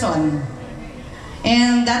person,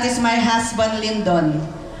 and that is my husband, Lyndon,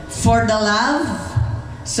 for the love,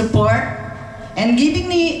 support, and giving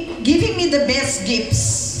me the best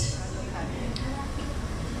gifts.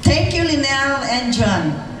 Thank you, Linnell and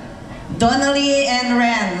John, Donnelly and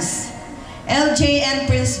Rance, LJ and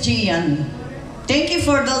Prince Gian. Thank you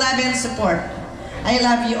for the love and support. I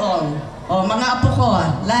love you all. Oh, mga apo ko,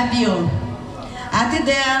 love you. Ate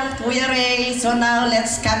Del, Kuya Ray, so now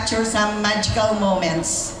let's capture some magical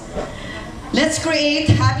moments. Let's create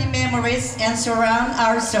happy memories and surround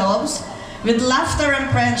ourselves with laughter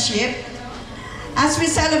and friendship as we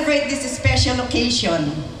celebrate this special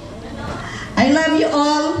occasion. I love you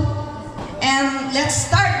all, and let's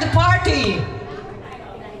start the party.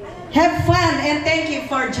 Have fun, and thank you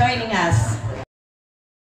for joining us.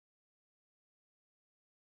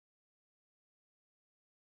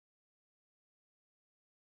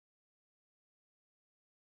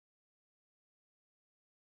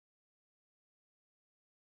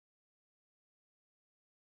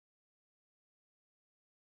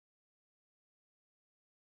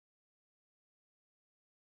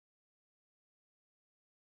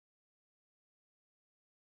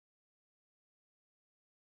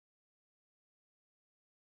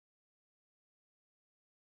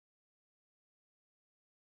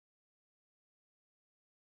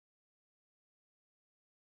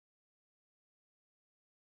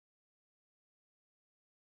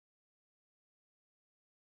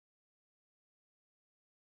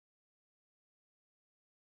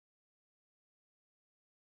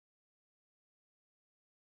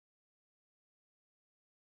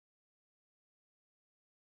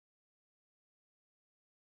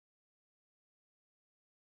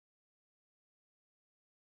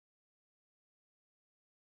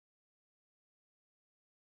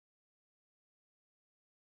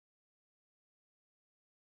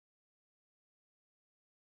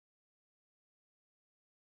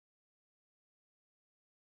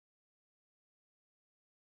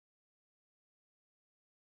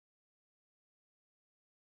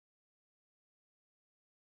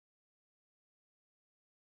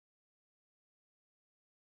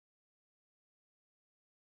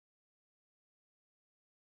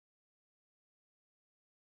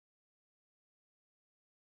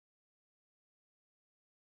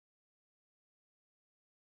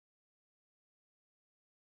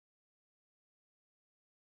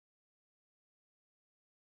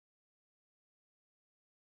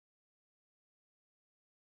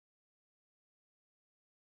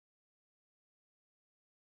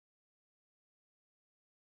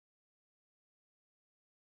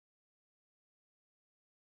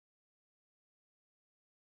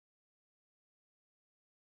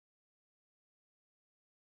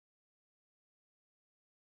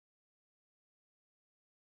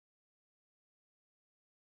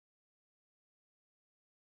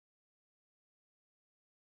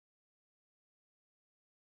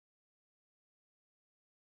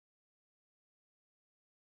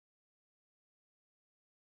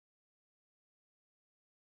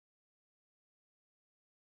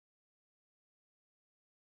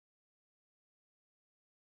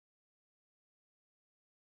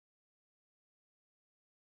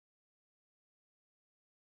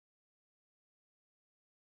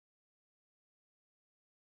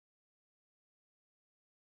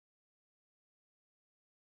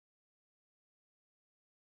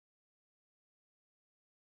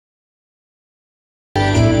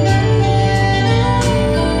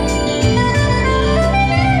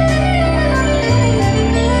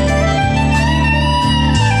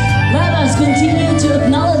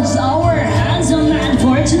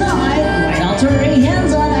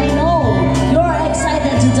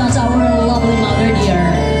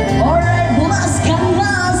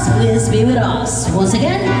 Once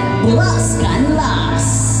again, bulaskan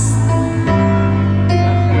last.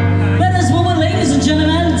 Let us move on, ladies and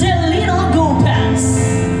gentlemen, Delino Gopez.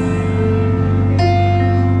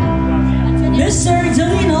 Mr.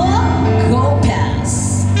 Delino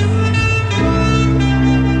Gopez.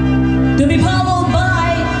 To be followed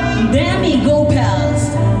by Demi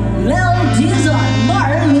Gopez, Lel Dizon,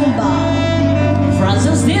 Marlumba,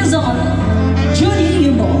 Francis Dizon, Judy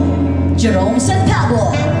Yumo, Jerome San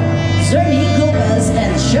Pablo, Zerny Gopez,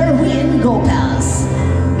 and Sherwin Gopez.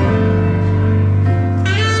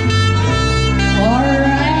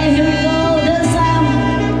 Alright, here we go. This time,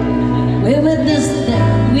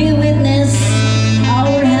 witness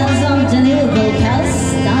our handsome Danilo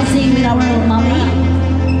Lopez dancing with our mommy,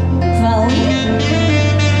 Chloe.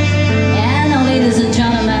 And now, ladies and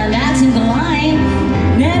gentlemen, next in the line,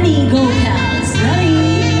 Nemi Lopez.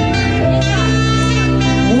 Nemi.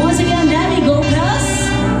 Once again, Nemi Lopez.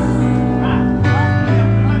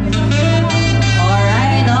 All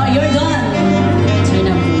right, oh, you're done. Turn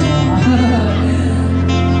up.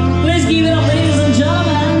 Please give it up, ladies and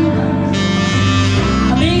gentlemen.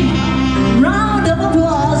 A big round of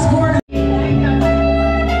applause for.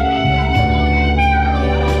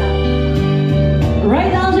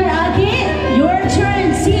 Right after Aki, your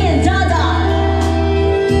turn, Sin Dada.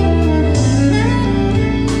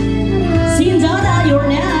 Sin Dada, you're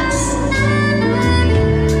next.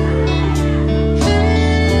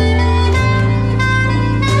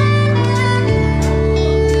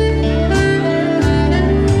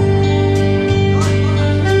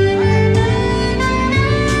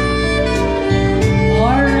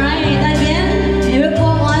 Alright, again, we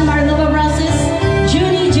call on Marlova Brasis,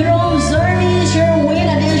 Junie, Jerome, Zermi, Sherwin,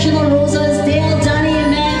 additional Rosas, Dale, Donnie,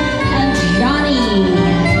 Meg, and Johnny.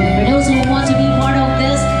 For those who want to be part of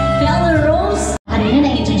this, fellow Rose. Ano na,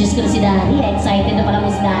 na-introduce ko na si Daddy. Excited na pala mo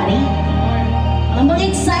si Daddy. Alam mo,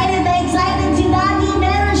 excited na excited si Daddy.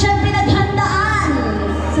 Meron siyang pinaghandaan.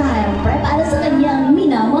 Siyempre, para sa kanyang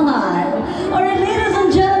minamahal. Alright, ladies and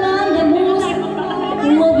gentlemen, the most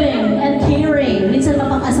loving and caring. Minsan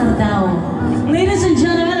mapang-asar daw. Ladies and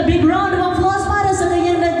gentlemen, a big round of applause para sa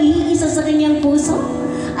kanyang nag-iisa sa kanyang puso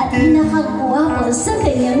at pinakagwapo sa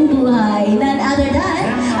kanyang buhay. None other than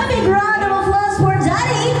a big round of applause for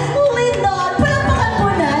Daddy Lindon. Palapakan po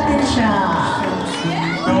natin siya.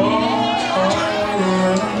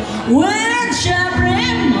 Well, syempre,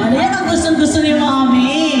 ano yan ang gustong-gusto ni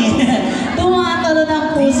Mami? Tumatalo ng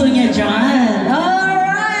puso niya dyan.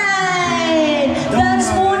 Alright! Dance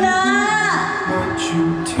muna!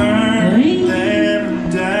 Ay.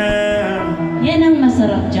 Yan ang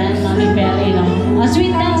masarap dyan, Mami Belly, no? A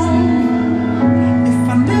sweet dance.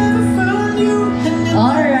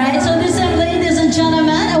 Alright, so this time, ladies and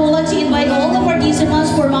gentlemen, I would like to invite all the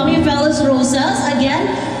participants for Mami Fellas Rosas. Again,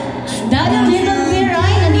 Daddy Lindon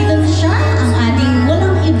Viray, nandito na siya. Ang ating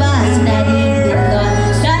walang iba, si Daddy Lindon.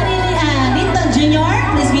 Daddy Lindon Jr.,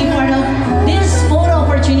 please be part of this photo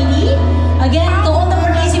opportunity. Again, to all the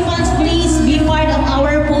participants, please be part of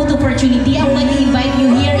our photo opportunity. I would like to invite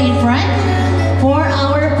you here in front for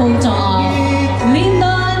our photo of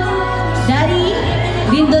Lindon, Daddy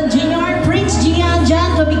Lindon Jr., Prince Gian,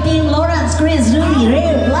 John, Kabiting, Lawrence, Chris, Rudy, Ray,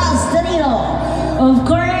 Blas, Danilo. Of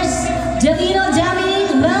course, Danilo, Dami,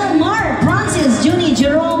 Mel, Mark, Francis, Junie,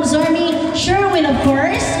 Jerome, Zormi, Sherwin, of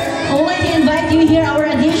course. I would like to invite you here, our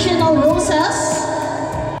additional Rosas.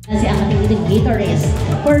 Kasi ang ating guitarist.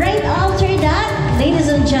 For right after that, ladies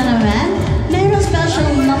and gentlemen, mayroong special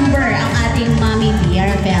number ang ating Mami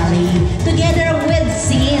Beer Valley together with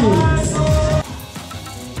Sins.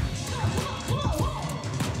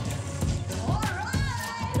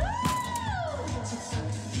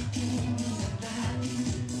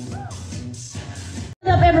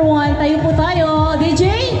 Stand up everyone, tayo po tayo.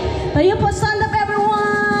 DJ, tayo po, stand up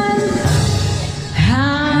everyone.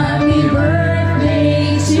 Happy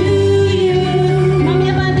birthday to you. Mami,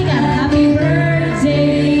 abante ka. Happy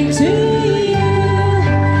birthday to you.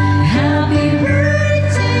 Happy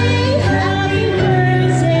birthday, happy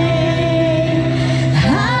birthday.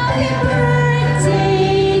 Happy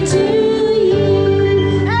birthday to you.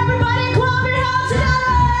 Everybody clap your hands together.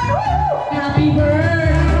 Woo! Happy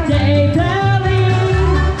birthday, Belly.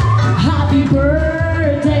 Happy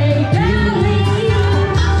birthday, Belly.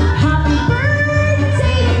 Happy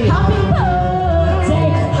birthday, happy birthday,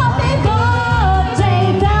 happy birthday,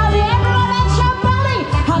 Belly. Everyone at your belly.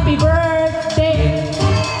 Happy birthday.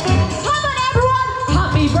 Come on, everyone.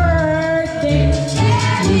 Happy birthday,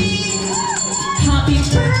 Belly. Happy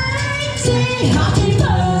birthday, happy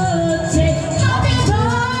birthday, happy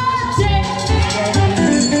birthday.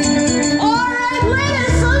 All right,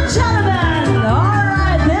 ladies and gentlemen. All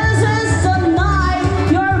right, this is the night,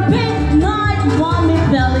 your big night, Mommy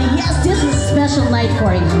Belly. Yes, this is a special night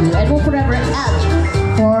for you, and will forever etch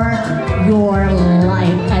for your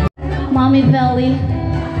life. And Mommy Belly,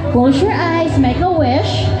 close your eyes, make a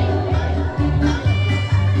wish.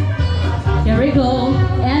 Here we go,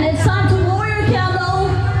 and it's time to blow your candle.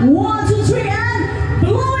 1, 2, 3, and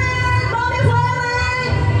blow it, Mommy Belly.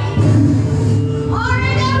 All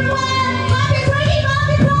right, everyone, happy birthday,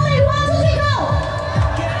 Mommy Belly. 1, 2, 3, go.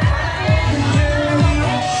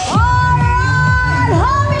 All right,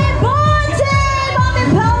 happy birthday, Mommy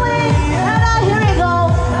Belly. And here we go.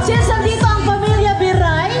 Since nandito ang pamilya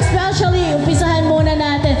Biray, especially umpisa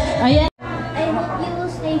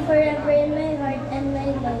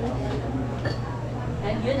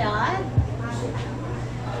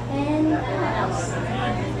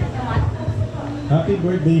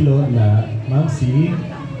birthday, Lola. Mamsi.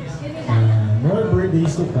 More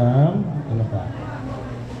birthdays to come. Ano pa?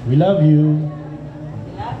 We love you.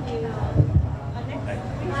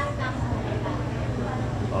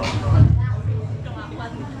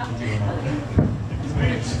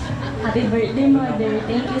 Happy birthday, Mother.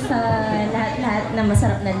 Thank you sa lahat-lahat na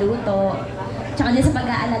masarap na luto. Tsaka din sa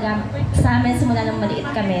pag-aalaga sa amin simula nang maliit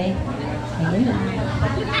kami. Ayun lang.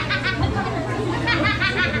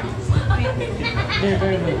 Kayo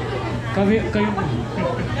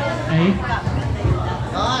ay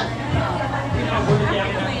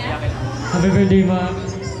happy birthday, Ma.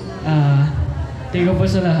 Thank you po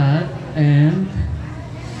sa lahat and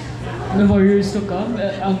no more years to come.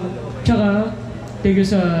 Tsaka thank you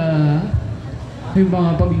sa yung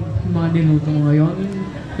mga niluto mo ngayon.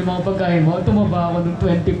 Yung mga pagkain mo. Tumaba ako ng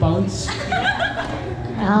 20 pounds.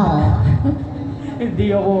 Oh.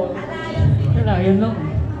 Hindi ako. Yan lang.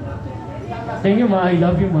 Thank you, Ma. I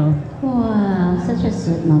love you, Ma. Wow, such a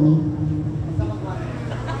sweet mommy.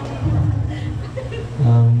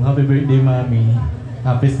 Happy birthday, Mami.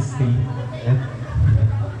 Happy stay.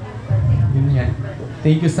 Yun yan.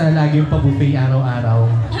 Thank you sa laging pa-buffet araw-araw.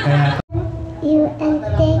 Kaya you and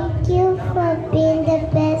thank you for being the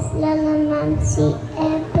best Lola Mamsi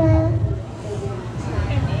ever.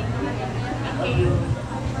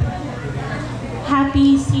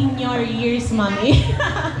 Happy senior years, Mommy.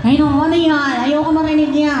 Ay, no, ano yan? Ayoko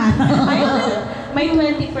marinig yan. May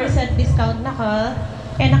 20% discount na ka.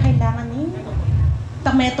 Kaya na kailangan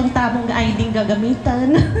tametong tamong ID gagamitan.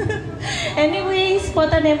 Anyways,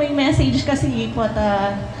 pota na yung message kasi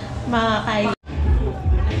pota makakay.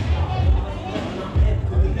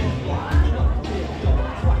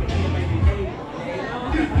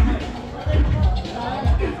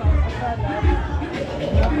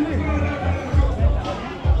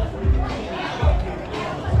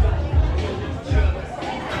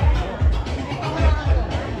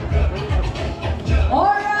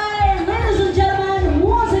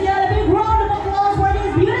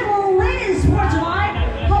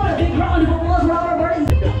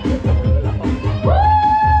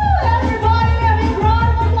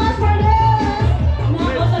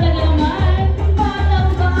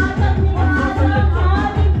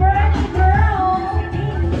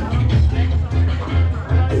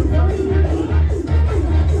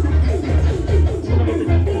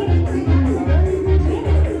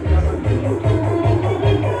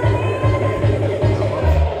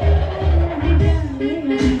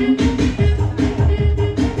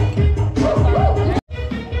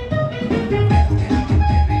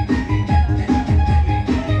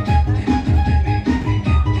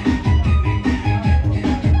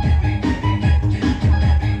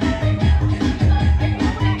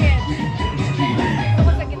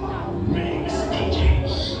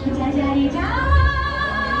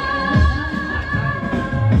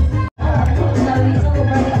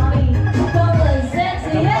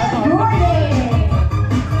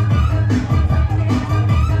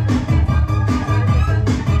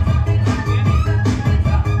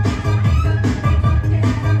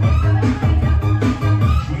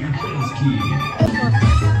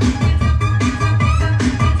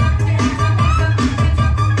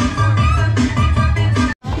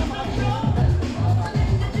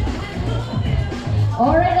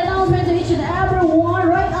 Alright, announcement to each and everyone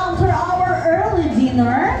right after our early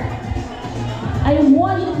dinner. I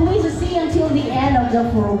want you to please stay until the end of the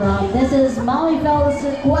program. This is Mommy Fella's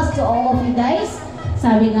request to all of you guys.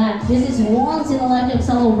 Sabi nga, this is once in a lifetime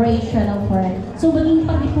celebration of friend. So maging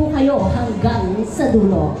pati po kayo hanggang sa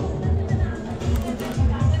dulo.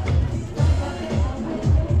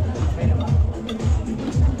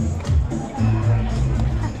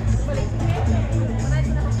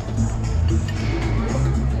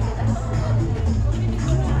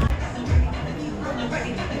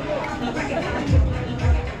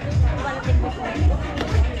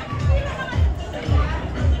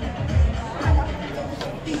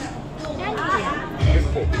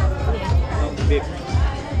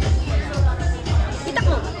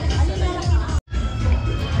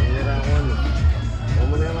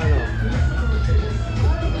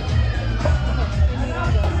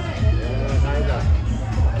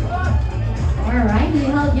 Alright, we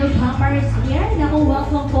have your poppers here. Now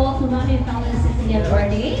welcome po to Mommy Fella's 60th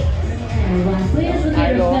birthday. Everyone, please look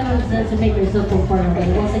at your fellows to make yourself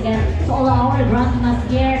comfortable. Once again, to all our grandmas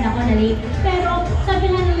here, nako na late. Pero sabi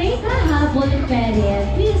nga na late, habol yung pwede.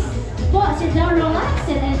 Please, po, sit down, relax,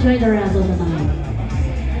 and enjoy the rest of the night.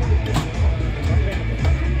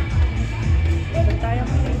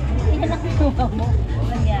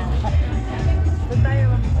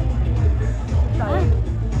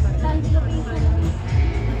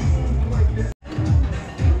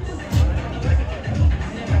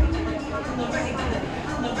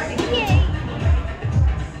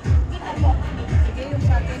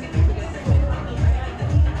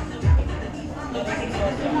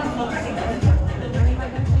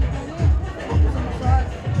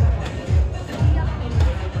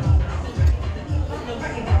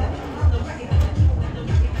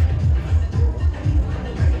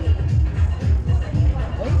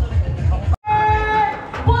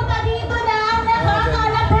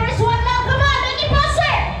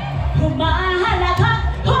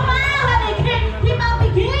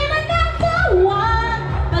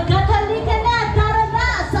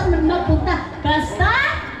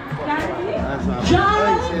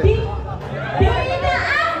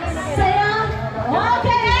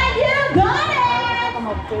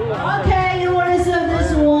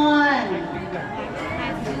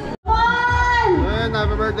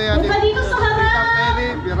 birthday natin. Punta dito sa harap. Tita Pelly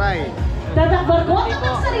Biray. Tatakbar ko.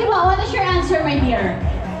 Tatak sariwa. What is your answer, my dear?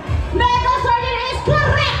 Mega sardine is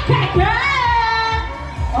correct.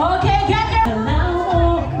 Okay, get your...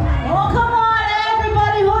 Oh, come on,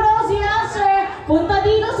 everybody who knows the answer. Punta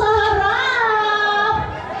dito sa harap.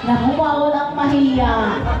 Naku, walang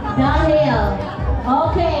mahiya. Dahil,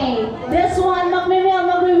 okay, this one,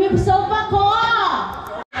 magwi-whip soap ako.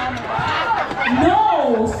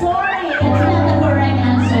 No, sorry, it's not the correct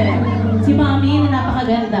answer. Si Mami na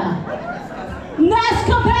napakaganda.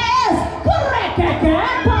 Nescafe is correct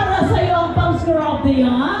again para sa iyo ang pang-scrub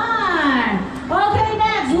diyan. Okay,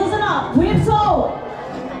 next, listen up. Whip soap.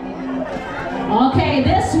 Okay,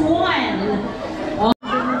 this one.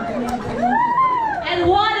 And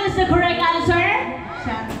what is the correct answer?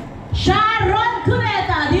 Sharon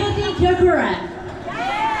Cuneta. Do you think you're correct?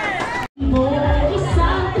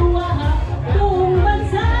 Isang tuwa buong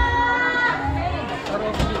bansa.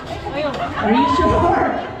 Are you sure?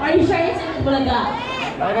 Are you sure it's in Bulaga?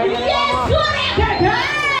 Yes, correct!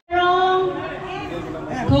 Wrong.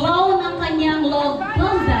 Clown ang kanyang log.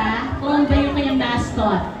 Clown ba yung kanyang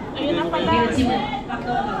mascot? Ayun ang pala.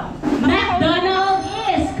 McDonald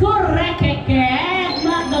is correct again.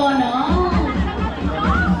 McDonald.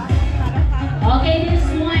 Okay, this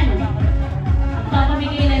one.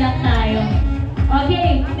 Papamigay na lang tayo.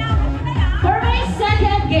 Okay. For my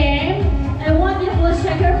second game, I want you to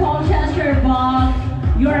check your phone, check your bag,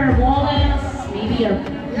 your wallets, maybe your...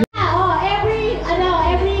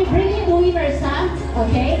 every bringing the winner's hat.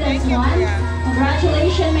 Okay, that's one.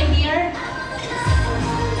 Congratulations, my dear.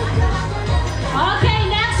 Okay,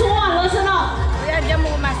 next one. Listen up.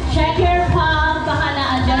 Check your palm.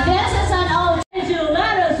 Bahalaan dyan. This is an old.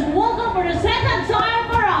 Let us welcome for the second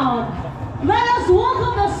time around. Let us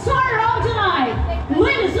welcome the star of tonight.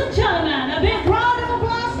 Ladies and gentlemen, a big round of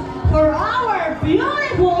applause for our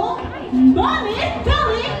beautiful Mommy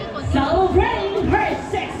Pelly celebrating her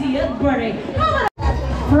 60th birthday.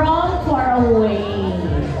 From far away.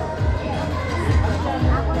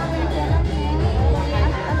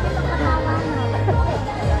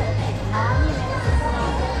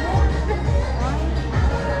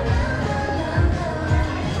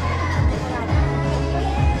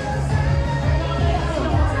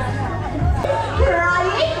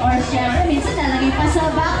 Crying or syempre minsan nalagay pa sa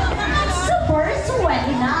back. Super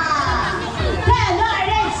sweaty na. 10, 9,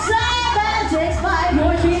 8, 7, 6, 5,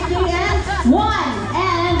 4, 3, 2, and 1.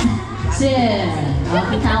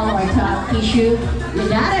 Okay, towel or tissue. You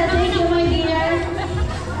got it. Thank you, my dear.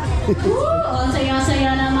 Ang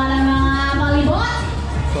saya-saya naman ang mga malibot.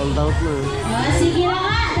 Sold out na. Sige na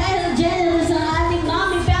nga. Dahil dyan sa ating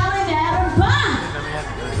Mommy Pelly, meron pa.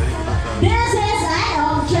 This is an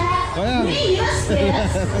object. We use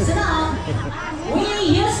this. Listen up. We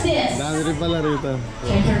use this. Dami rin pala rito.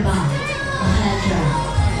 Check your bag. Mahalan siya.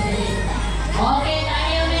 Okay,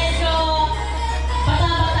 tayo medyo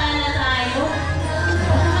bata-bata na tayo.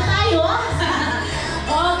 Bata tayo?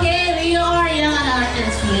 Okay, we are young at art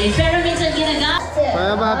and spirit. Pero minsan ginagamit.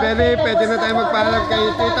 Kaya mga Pelly, pwede na tayo magpaalam kay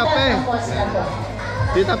Tita Pe.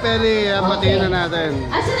 Tita Pelly, batiin na natin.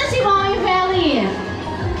 Asan na si Mommy Pelly?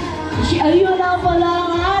 Ayun na pala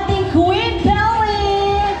ang ating Queen Pelly.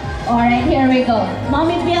 Alright, here we go.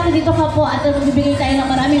 Mommy Pelly, dito ka po at magbibigay tayo ng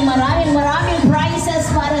maraming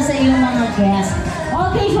prizes para sa iyong mga guests.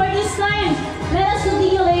 Okay, for this time, let us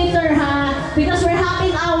continue later, ha? Because we're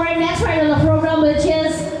having our next part of the program, which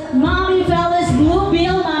is Mommy Pelly's Blue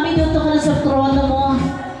Bill. Mommy, dito ka na sa trono mo.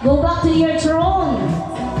 Go back to your throne.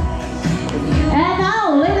 And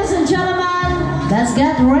now, ladies and gentlemen, let's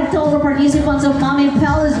get right to all the participants of Mommy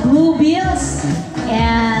Pelly's Blue Bills.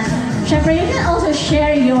 And syempre, you can also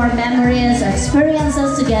share your memories,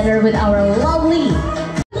 experiences together with our lovely.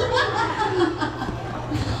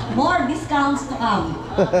 More discounts to come.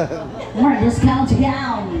 More discounts to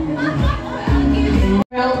come.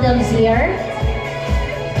 Relatives here.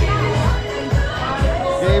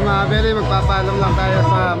 Okay mga Pelly, magpapaalam lang tayo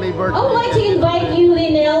sa may birthday. I would like to invite you,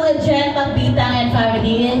 Linel and Jen Pagbita and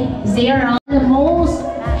family. They are the most,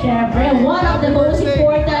 syempre, one of the most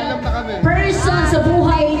important persons sa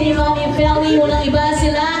buhay ni Mommy Pelly. Walang iba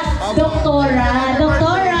sila, Doktora.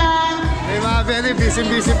 Hey mga Pelly,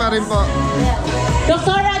 busy pa rin po.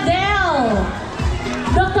 Doktora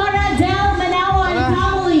Del Manawa and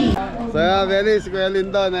family. So mga Pelly, si Kuya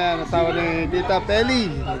Lindon, ayan, asawa ni Tita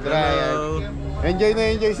Pelly. Enjoy na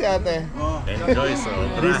enjoy si ate. Enjoy,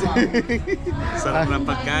 sobra. Sarap ng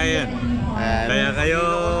pagkain. Kaya kayo,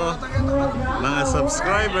 mga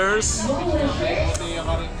subscribers,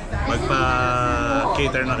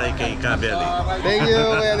 magpa-cater na kay KABELLY. Thank you,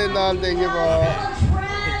 Kuya Lindon. Thank you po.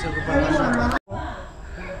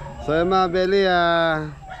 So yan mga belly,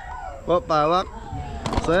 pawak.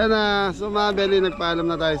 So yan so mga belly, nagpaalam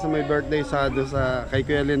na tayo sa may birthday sa kay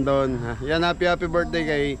Kuya Lindon. Yan, happy birthday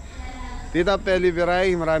kay Tita Peli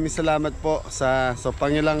Viray. Maraming salamat po sa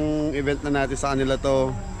pangilang event na natin sa kanila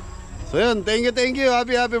to. So yun, thank you.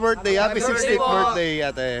 Happy birthday. Happy 60th birthday,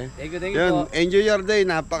 ate. Thank you Yun, po. enjoy your day.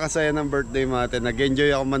 Napakasaya ng birthday mo, ate.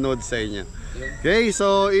 Nag-enjoy ako manood sa inyo. Okay,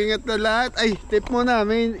 so ingat na lahat. Ay, tip muna.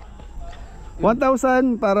 May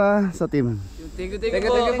 1,000 para sa team. Thank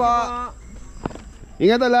you po.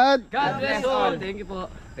 Ingat na lahat. God bless all. Thank you po.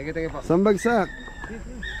 Thank you po. Sambagsak.